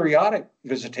periodic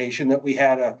visitation that we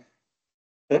had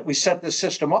that we set the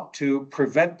system up to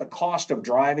prevent the cost of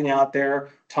driving out there,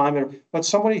 but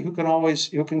somebody who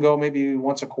can go maybe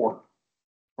once a quarter,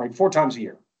 right? 4 times a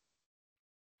year.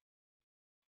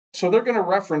 So they're going to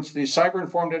reference the Cyber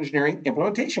Informed Engineering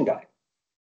Implementation Guide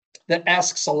that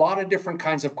asks a lot of different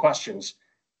kinds of questions,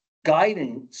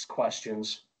 guidance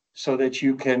questions, so that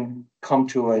you can come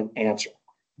to an answer.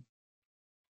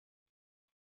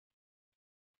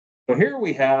 So here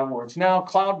we have where it's now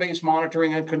cloud-based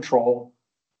monitoring and control.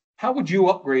 How would you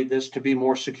upgrade this to be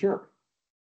more secure?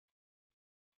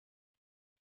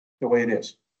 The way it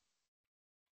is.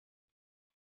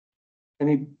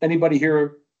 Anybody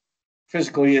here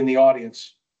physically in the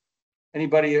audience?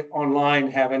 Anybody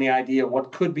online have any idea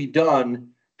what could be done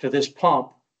to this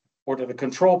pump or to the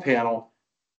control panel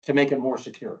to make it more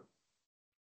secure?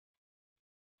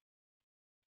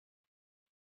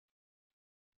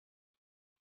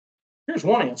 Here's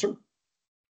one answer.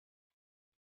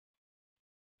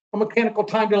 A mechanical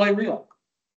time delay relay.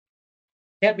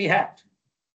 Can't be hacked.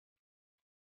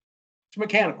 It's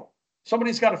mechanical.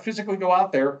 Somebody's got to physically go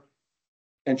out there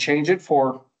and change it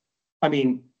for,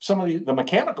 some of the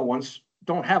mechanical ones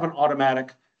don't have an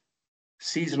automatic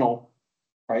seasonal,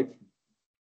 right?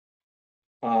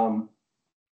 What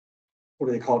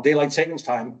do they call it? Daylight savings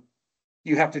time.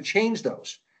 You have to change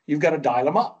those. You've got to dial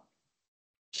them up.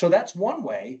 So that's one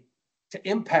way to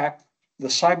impact the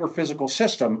cyber physical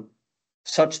system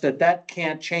such that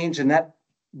can't change and that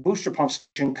booster pump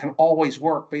station can always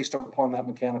work based upon that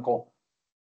mechanical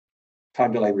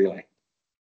time delay relay.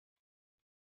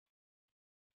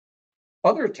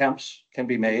 Other attempts can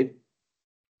be made,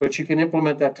 but you can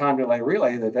implement that time delay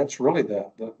relay that's really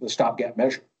the stopgap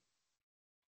measure.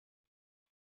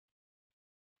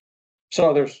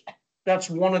 So that's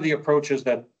one of the approaches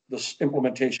that this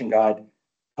implementation guide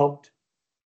helped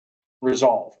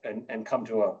resolve and come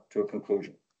to a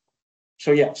conclusion.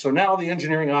 So now the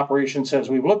engineering operation says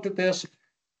we've looked at this.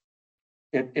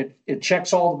 It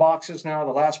checks all the boxes now,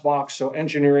 the last box. So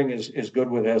engineering is good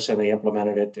with this, and they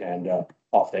implemented it, and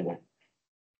off they went.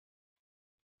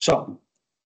 So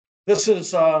this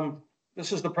is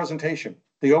the presentation,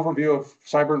 the overview of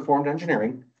cyber informed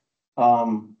engineering,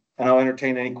 and I'll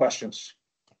entertain any questions.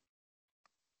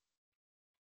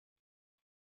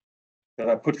 Did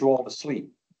I put you all to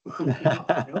sleep?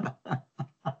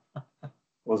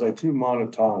 Was I too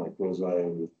monotonic? Was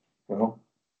I,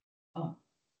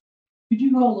 Could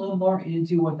you go a little more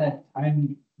into what that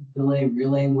time delay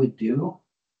relay would do?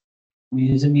 I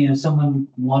mean, does it mean if someone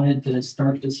wanted to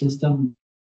start the system,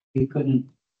 he couldn't,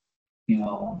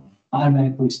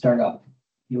 automatically start up?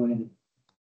 You would,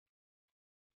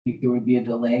 there would be a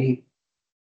delay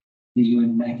that you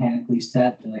would mechanically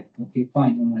set, like, okay,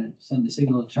 fine, I'm gonna send the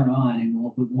signal to turn on and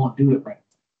we won't do it right.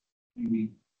 Maybe.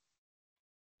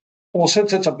 Well,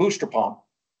 since it's a booster pump,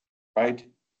 right,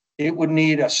 it would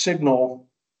need a signal.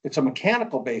 It's a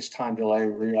mechanical based time delay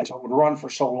relay, so it would run for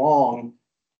so long.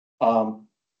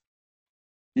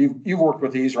 You've worked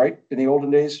with these, right, in the olden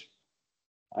days?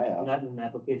 I have. Not in an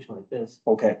application like this.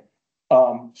 Okay.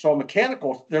 So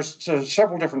mechanical, there's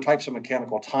several different types of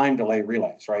mechanical time delay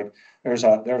relays, right? There's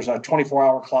a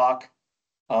 24-hour clock.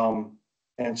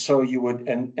 And so you would,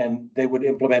 and they would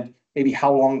implement maybe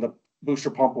how long the booster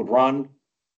pump would run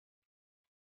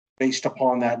based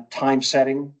upon that time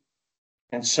setting.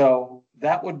 And so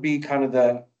that would be kind of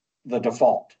the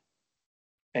default.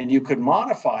 And you could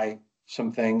modify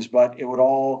some things, but it would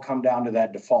all come down to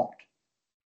that default.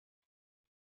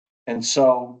 And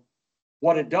so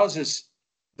what it does is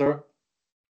the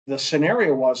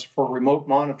scenario was for remote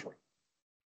monitoring.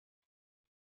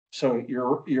 So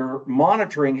you're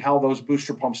monitoring how those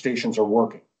booster pump stations are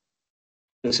working.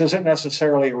 This isn't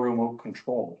necessarily a remote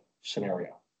control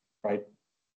scenario, right?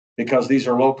 Because these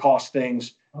are low cost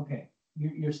things. Okay,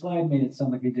 your slide made it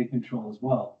sound like it did control as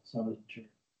well, so I wasn't sure.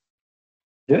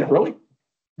 Did it really?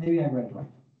 Maybe I read it right.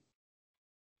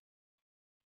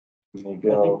 There you I think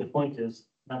go. the point is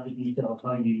not that you tell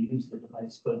how you use the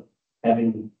device, but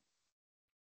having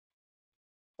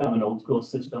an old school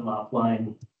system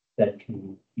offline that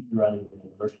can keep you running in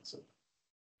an emergency.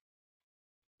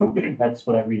 That's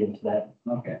what I read into that.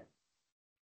 Okay.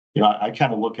 I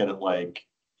kind of look at it like,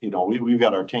 we've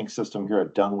got our tank system here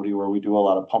at Dunwoody where we do a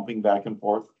lot of pumping back and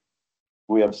forth.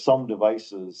 We have some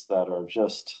devices that are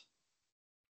just,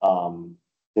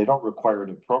 they don't require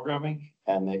any programming,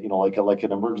 and they, like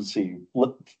an emergency,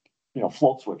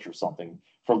 float switch or something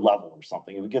for level or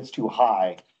something. If it gets too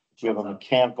high, we have a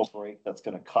mechanical break that's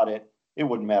going to cut it. It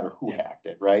wouldn't matter who hacked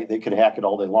it, right? They could hack it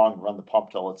all day long and run the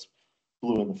pump till it's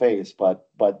blue in the face, but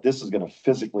this is going to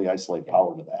physically isolate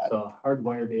power to that. So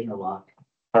hardwired interlock.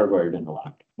 Hardwired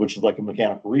interlock, which is like a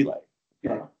mechanical relay.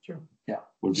 Yeah, Sure. yeah.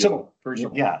 Would be- Similar, very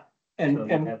similar. Yeah, So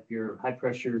you have your high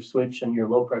pressure switch and your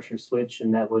low pressure switch,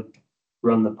 and that would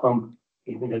run the pump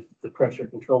even if the pressure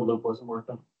control loop wasn't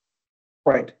working.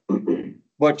 Right.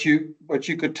 But you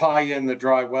could tie in the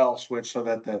dry well switch so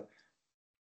that the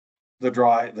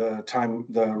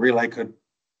relay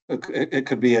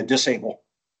could be a disable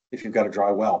if you've got a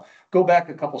dry well. Go back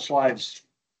a couple slides,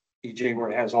 EJ, where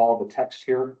it has all the text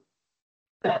here.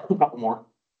 A couple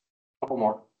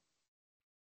more.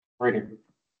 Right here.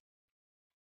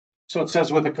 So it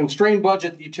says, with a constrained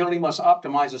budget, the utility must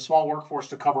optimize a small workforce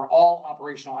to cover all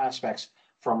operational aspects,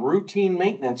 from routine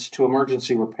maintenance to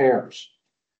emergency repairs.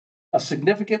 A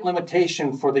significant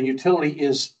limitation for the utility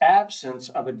is absence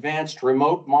of advanced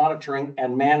remote monitoring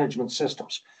and management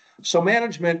systems. So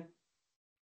management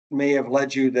may have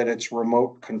led you that it's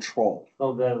remote control.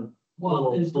 Oh, the Well,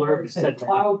 little it's the blurb word said said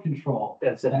cloud control.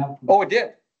 That's it. Oh, it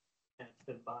did.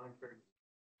 It's monitored.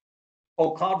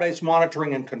 Oh, cloud-based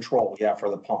monitoring and control. Yeah, for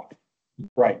the pump.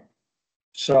 Right.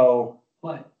 So,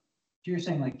 But you're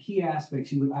saying like key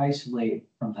aspects you would isolate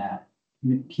from that,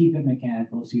 keep it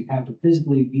mechanical, so you have to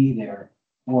physically be there,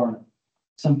 or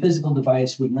some physical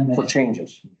device would limit for it.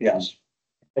 changes, yes.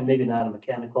 And maybe not a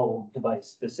mechanical device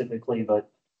specifically, but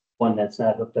one that's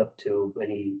not hooked up to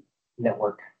any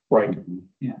network. Right.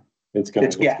 it's gonna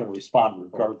It's gapped. respond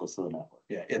regardless of the network.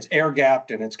 Yeah, it's air gapped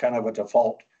and it's kind of a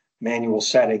default manual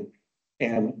setting.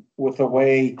 And with the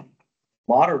way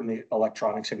modern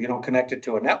electronics, if you don't connect it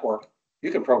to a network,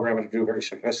 you can program it to do very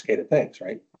sophisticated things,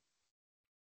 right?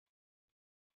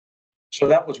 So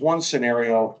that was one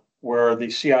scenario where the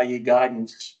CIE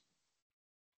guidance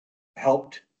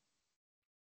helped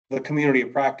the community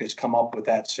of practice come up with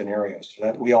that scenario, so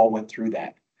that we all went through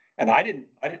that. And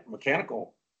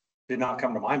mechanical did not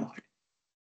come to my mind.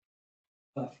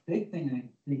 The big thing,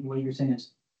 I think what you're saying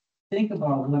is, think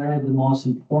about what are the most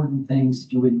important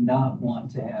things you would not want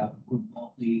to have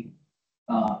remotely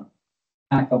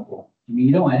hackable. I mean,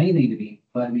 you don't want anything to be,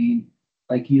 but I mean,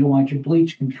 like you don't want your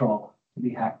bleach control to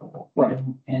be hackable. Right.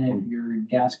 And if you're in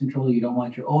gas control, you don't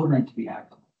want your odorant to be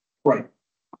hackable. Right.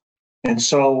 And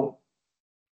so,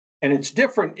 and it's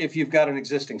different if you've got an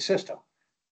existing system.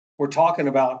 We're talking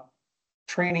about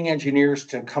training engineers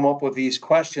to come up with these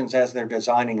questions as they're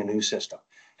designing a new system.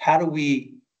 How do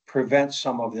we prevent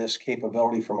some of this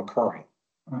capability from occurring?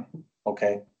 Right.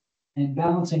 Okay. and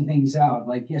balancing things out.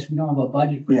 Like, yes, we don't have a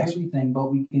budget for Yes. everything,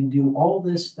 but we can do all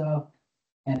this stuff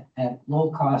at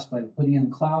low cost by putting in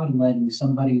the cloud and letting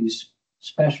somebody who's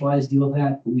specialized deal with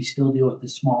that, but we still deal with the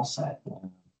small side.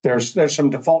 There's some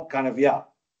default kind of,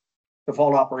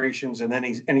 default operations, and then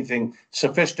anything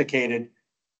sophisticated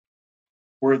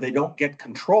where they don't get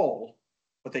control,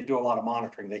 but they do a lot of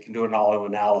monitoring. They can do an auto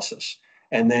analysis.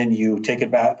 And then you take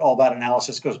it back, all that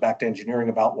analysis goes back to engineering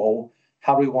about, well,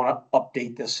 how do we want to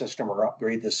update this system or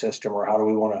upgrade the system, or how do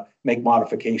we want to make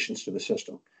modifications to the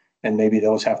system? And maybe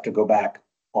those have to go back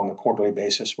on a quarterly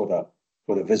basis with a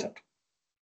visit.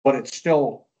 But it's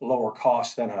still lower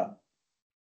cost than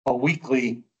a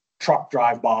weekly truck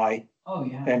drive by Oh,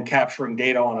 yeah. and capturing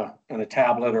data on a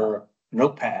tablet or a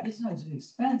notepad. It's not an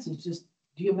expense, it's just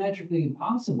geometrically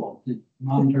impossible to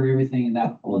monitor everything in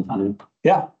that all the time.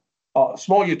 Yeah.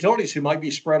 Small utilities who might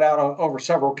be spread out over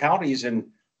several counties in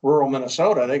rural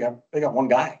Minnesota, they got one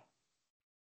guy.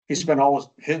 He spent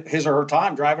all his or her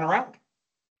time driving around.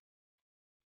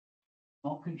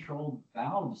 All controlled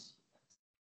valves,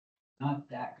 not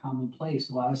that commonplace.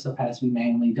 A lot of stuff has to be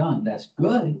manually done. That's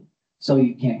good, so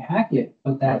you can't hack it,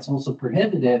 but that's also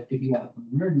prohibitive if you have an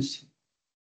emergency.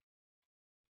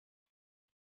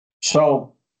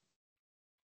 So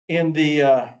in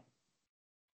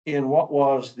what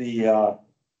was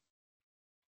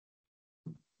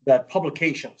that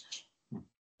publications,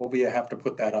 we'll have to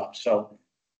put that up. So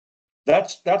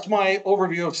that's my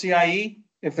overview of CIE.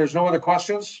 If there's no other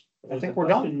questions, I think we're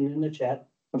done. In the chat,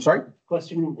 I'm sorry,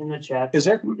 question in the chat. is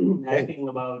there? Asking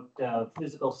about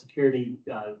physical security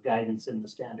guidance in the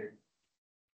standard.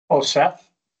 Oh, Seth?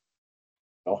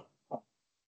 Oh.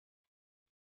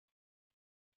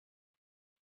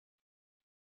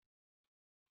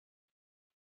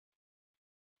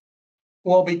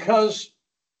 Well, because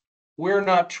we're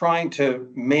not trying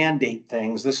to mandate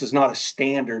things, this is not a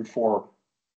standard for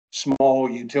small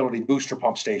utility booster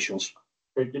pump stations.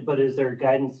 But is there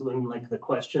guidance in like the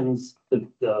questions,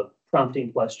 the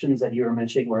prompting questions that you were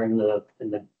mentioning were in the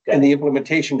And the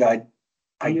implementation guide,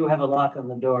 Do you have a lock on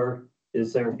the door?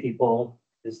 Is there people?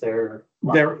 Is there?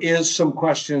 there is some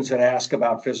questions that ask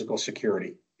about physical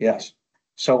security. Yes.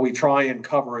 So we try and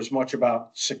cover as much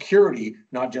about security,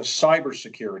 not just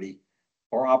cybersecurity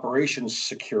or operations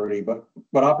security, but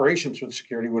operations with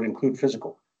security would include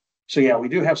physical. So yeah, we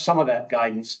do have some of that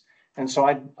guidance. And so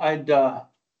I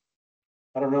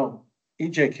don't know,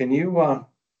 EJ, can you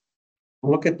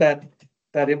look at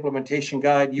that implementation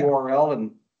guide URL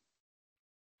and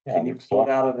can you pull it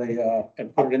out of the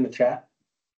and put it in the chat?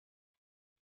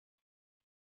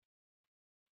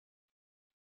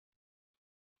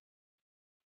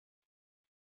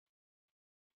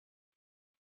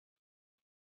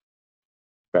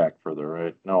 Back further,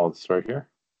 right? No, it's right here.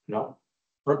 No,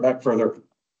 back further.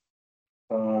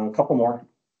 A couple more.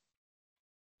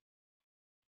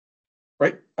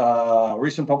 Right,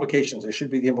 recent publications, there should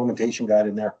be the implementation guide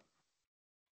in there.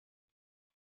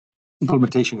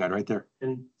 Implementation guide right there.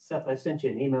 And Seth, I sent you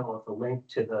an email with a link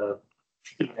to the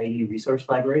IE resource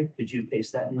library. Could you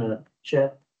paste that in the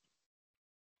chat?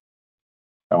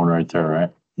 That one right there,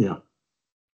 right? Yeah.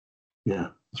 Yeah,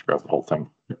 Let's grab the whole thing.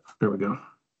 there we go.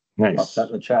 Nice. Pop that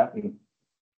in the chat and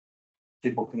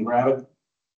people can grab it,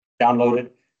 download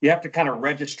it. You have to kind of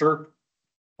register.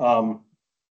 If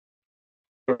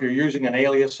you're using an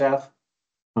alias, Seth,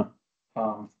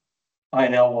 INL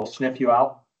will sniff you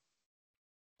out.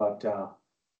 But You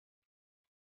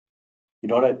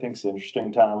know what I think is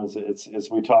interesting, Tom, is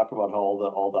it's we talk about how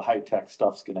all the high tech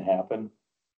stuff's going to happen.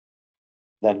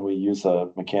 Then we use a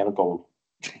mechanical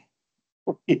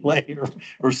relay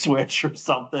or switch or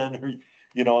something, or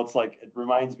it's like it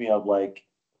reminds me of like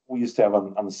we used to have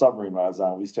on the submarine when I was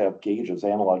on. We used to have gauges,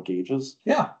 analog gauges,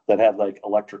 yeah, that had like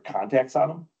electric contacts on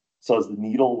them. So as the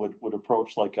needle would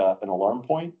approach like an alarm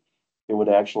point, it would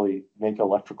actually make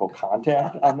electrical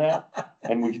contact on that.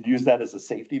 And we could use that as a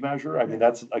safety measure. I mean,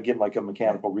 that's again, like a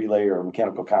mechanical relay or a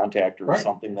mechanical contact or Right.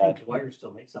 something I think that. Dwyer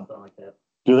still makes something like that.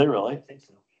 Do they I really? think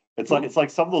so. It's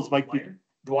like some of those might be.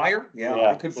 Dwyer, yeah,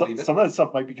 I could believe it. Some of that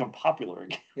stuff might become popular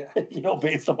again, Yeah.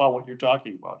 based upon what you're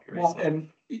talking about here. Well, So, and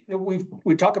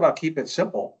we talk about keep it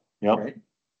simple, yep. right?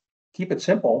 Keep it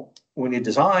simple when you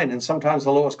design, and sometimes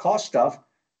the lowest cost stuff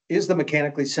is the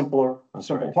mechanically simple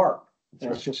right. part. That's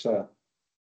And it's just a.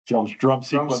 Drum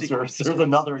sequencers. sequencers. There's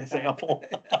another example.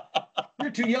 You're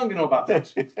too young to know about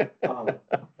this.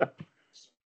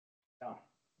 Yeah.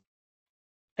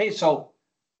 Hey, so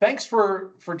thanks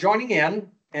for joining in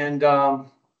and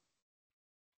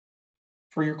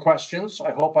for your questions.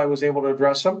 I hope I was able to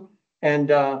address them. And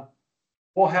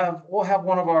we'll have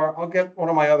I'll get one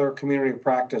of my other community of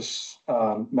practice,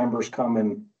 members come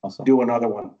and Awesome. do another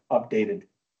one updated.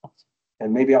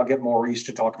 And maybe I'll get Maurice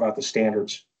to talk about the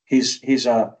standards. He's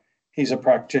a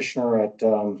practitioner at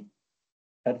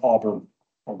Auburn,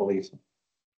 I believe.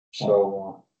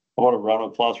 So, What a round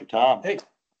of applause for Tom. hey.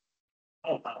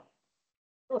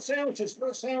 No sandwiches,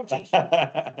 no sandwiches.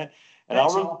 And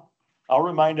I'll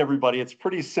remind everybody, it's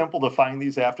pretty simple to find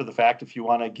these after the fact. If you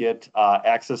want to get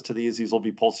access to these will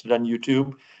be posted on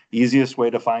YouTube. Easiest way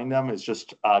to find them is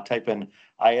just type in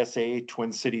ISA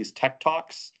Twin Cities Tech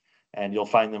Talks, and you'll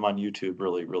find them on YouTube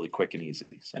really, really quick and easy.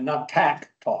 So, And not TAC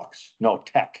talks. no,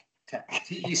 tech. Tech,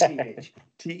 TECH.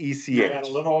 TECH. You had a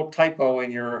little typo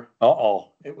in your,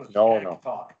 Uh-oh. it was No, TAC no.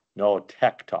 talk. No,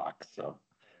 tech talk. So,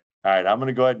 all right, I'm going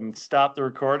to go ahead and stop the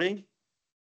recording.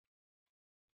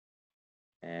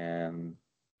 And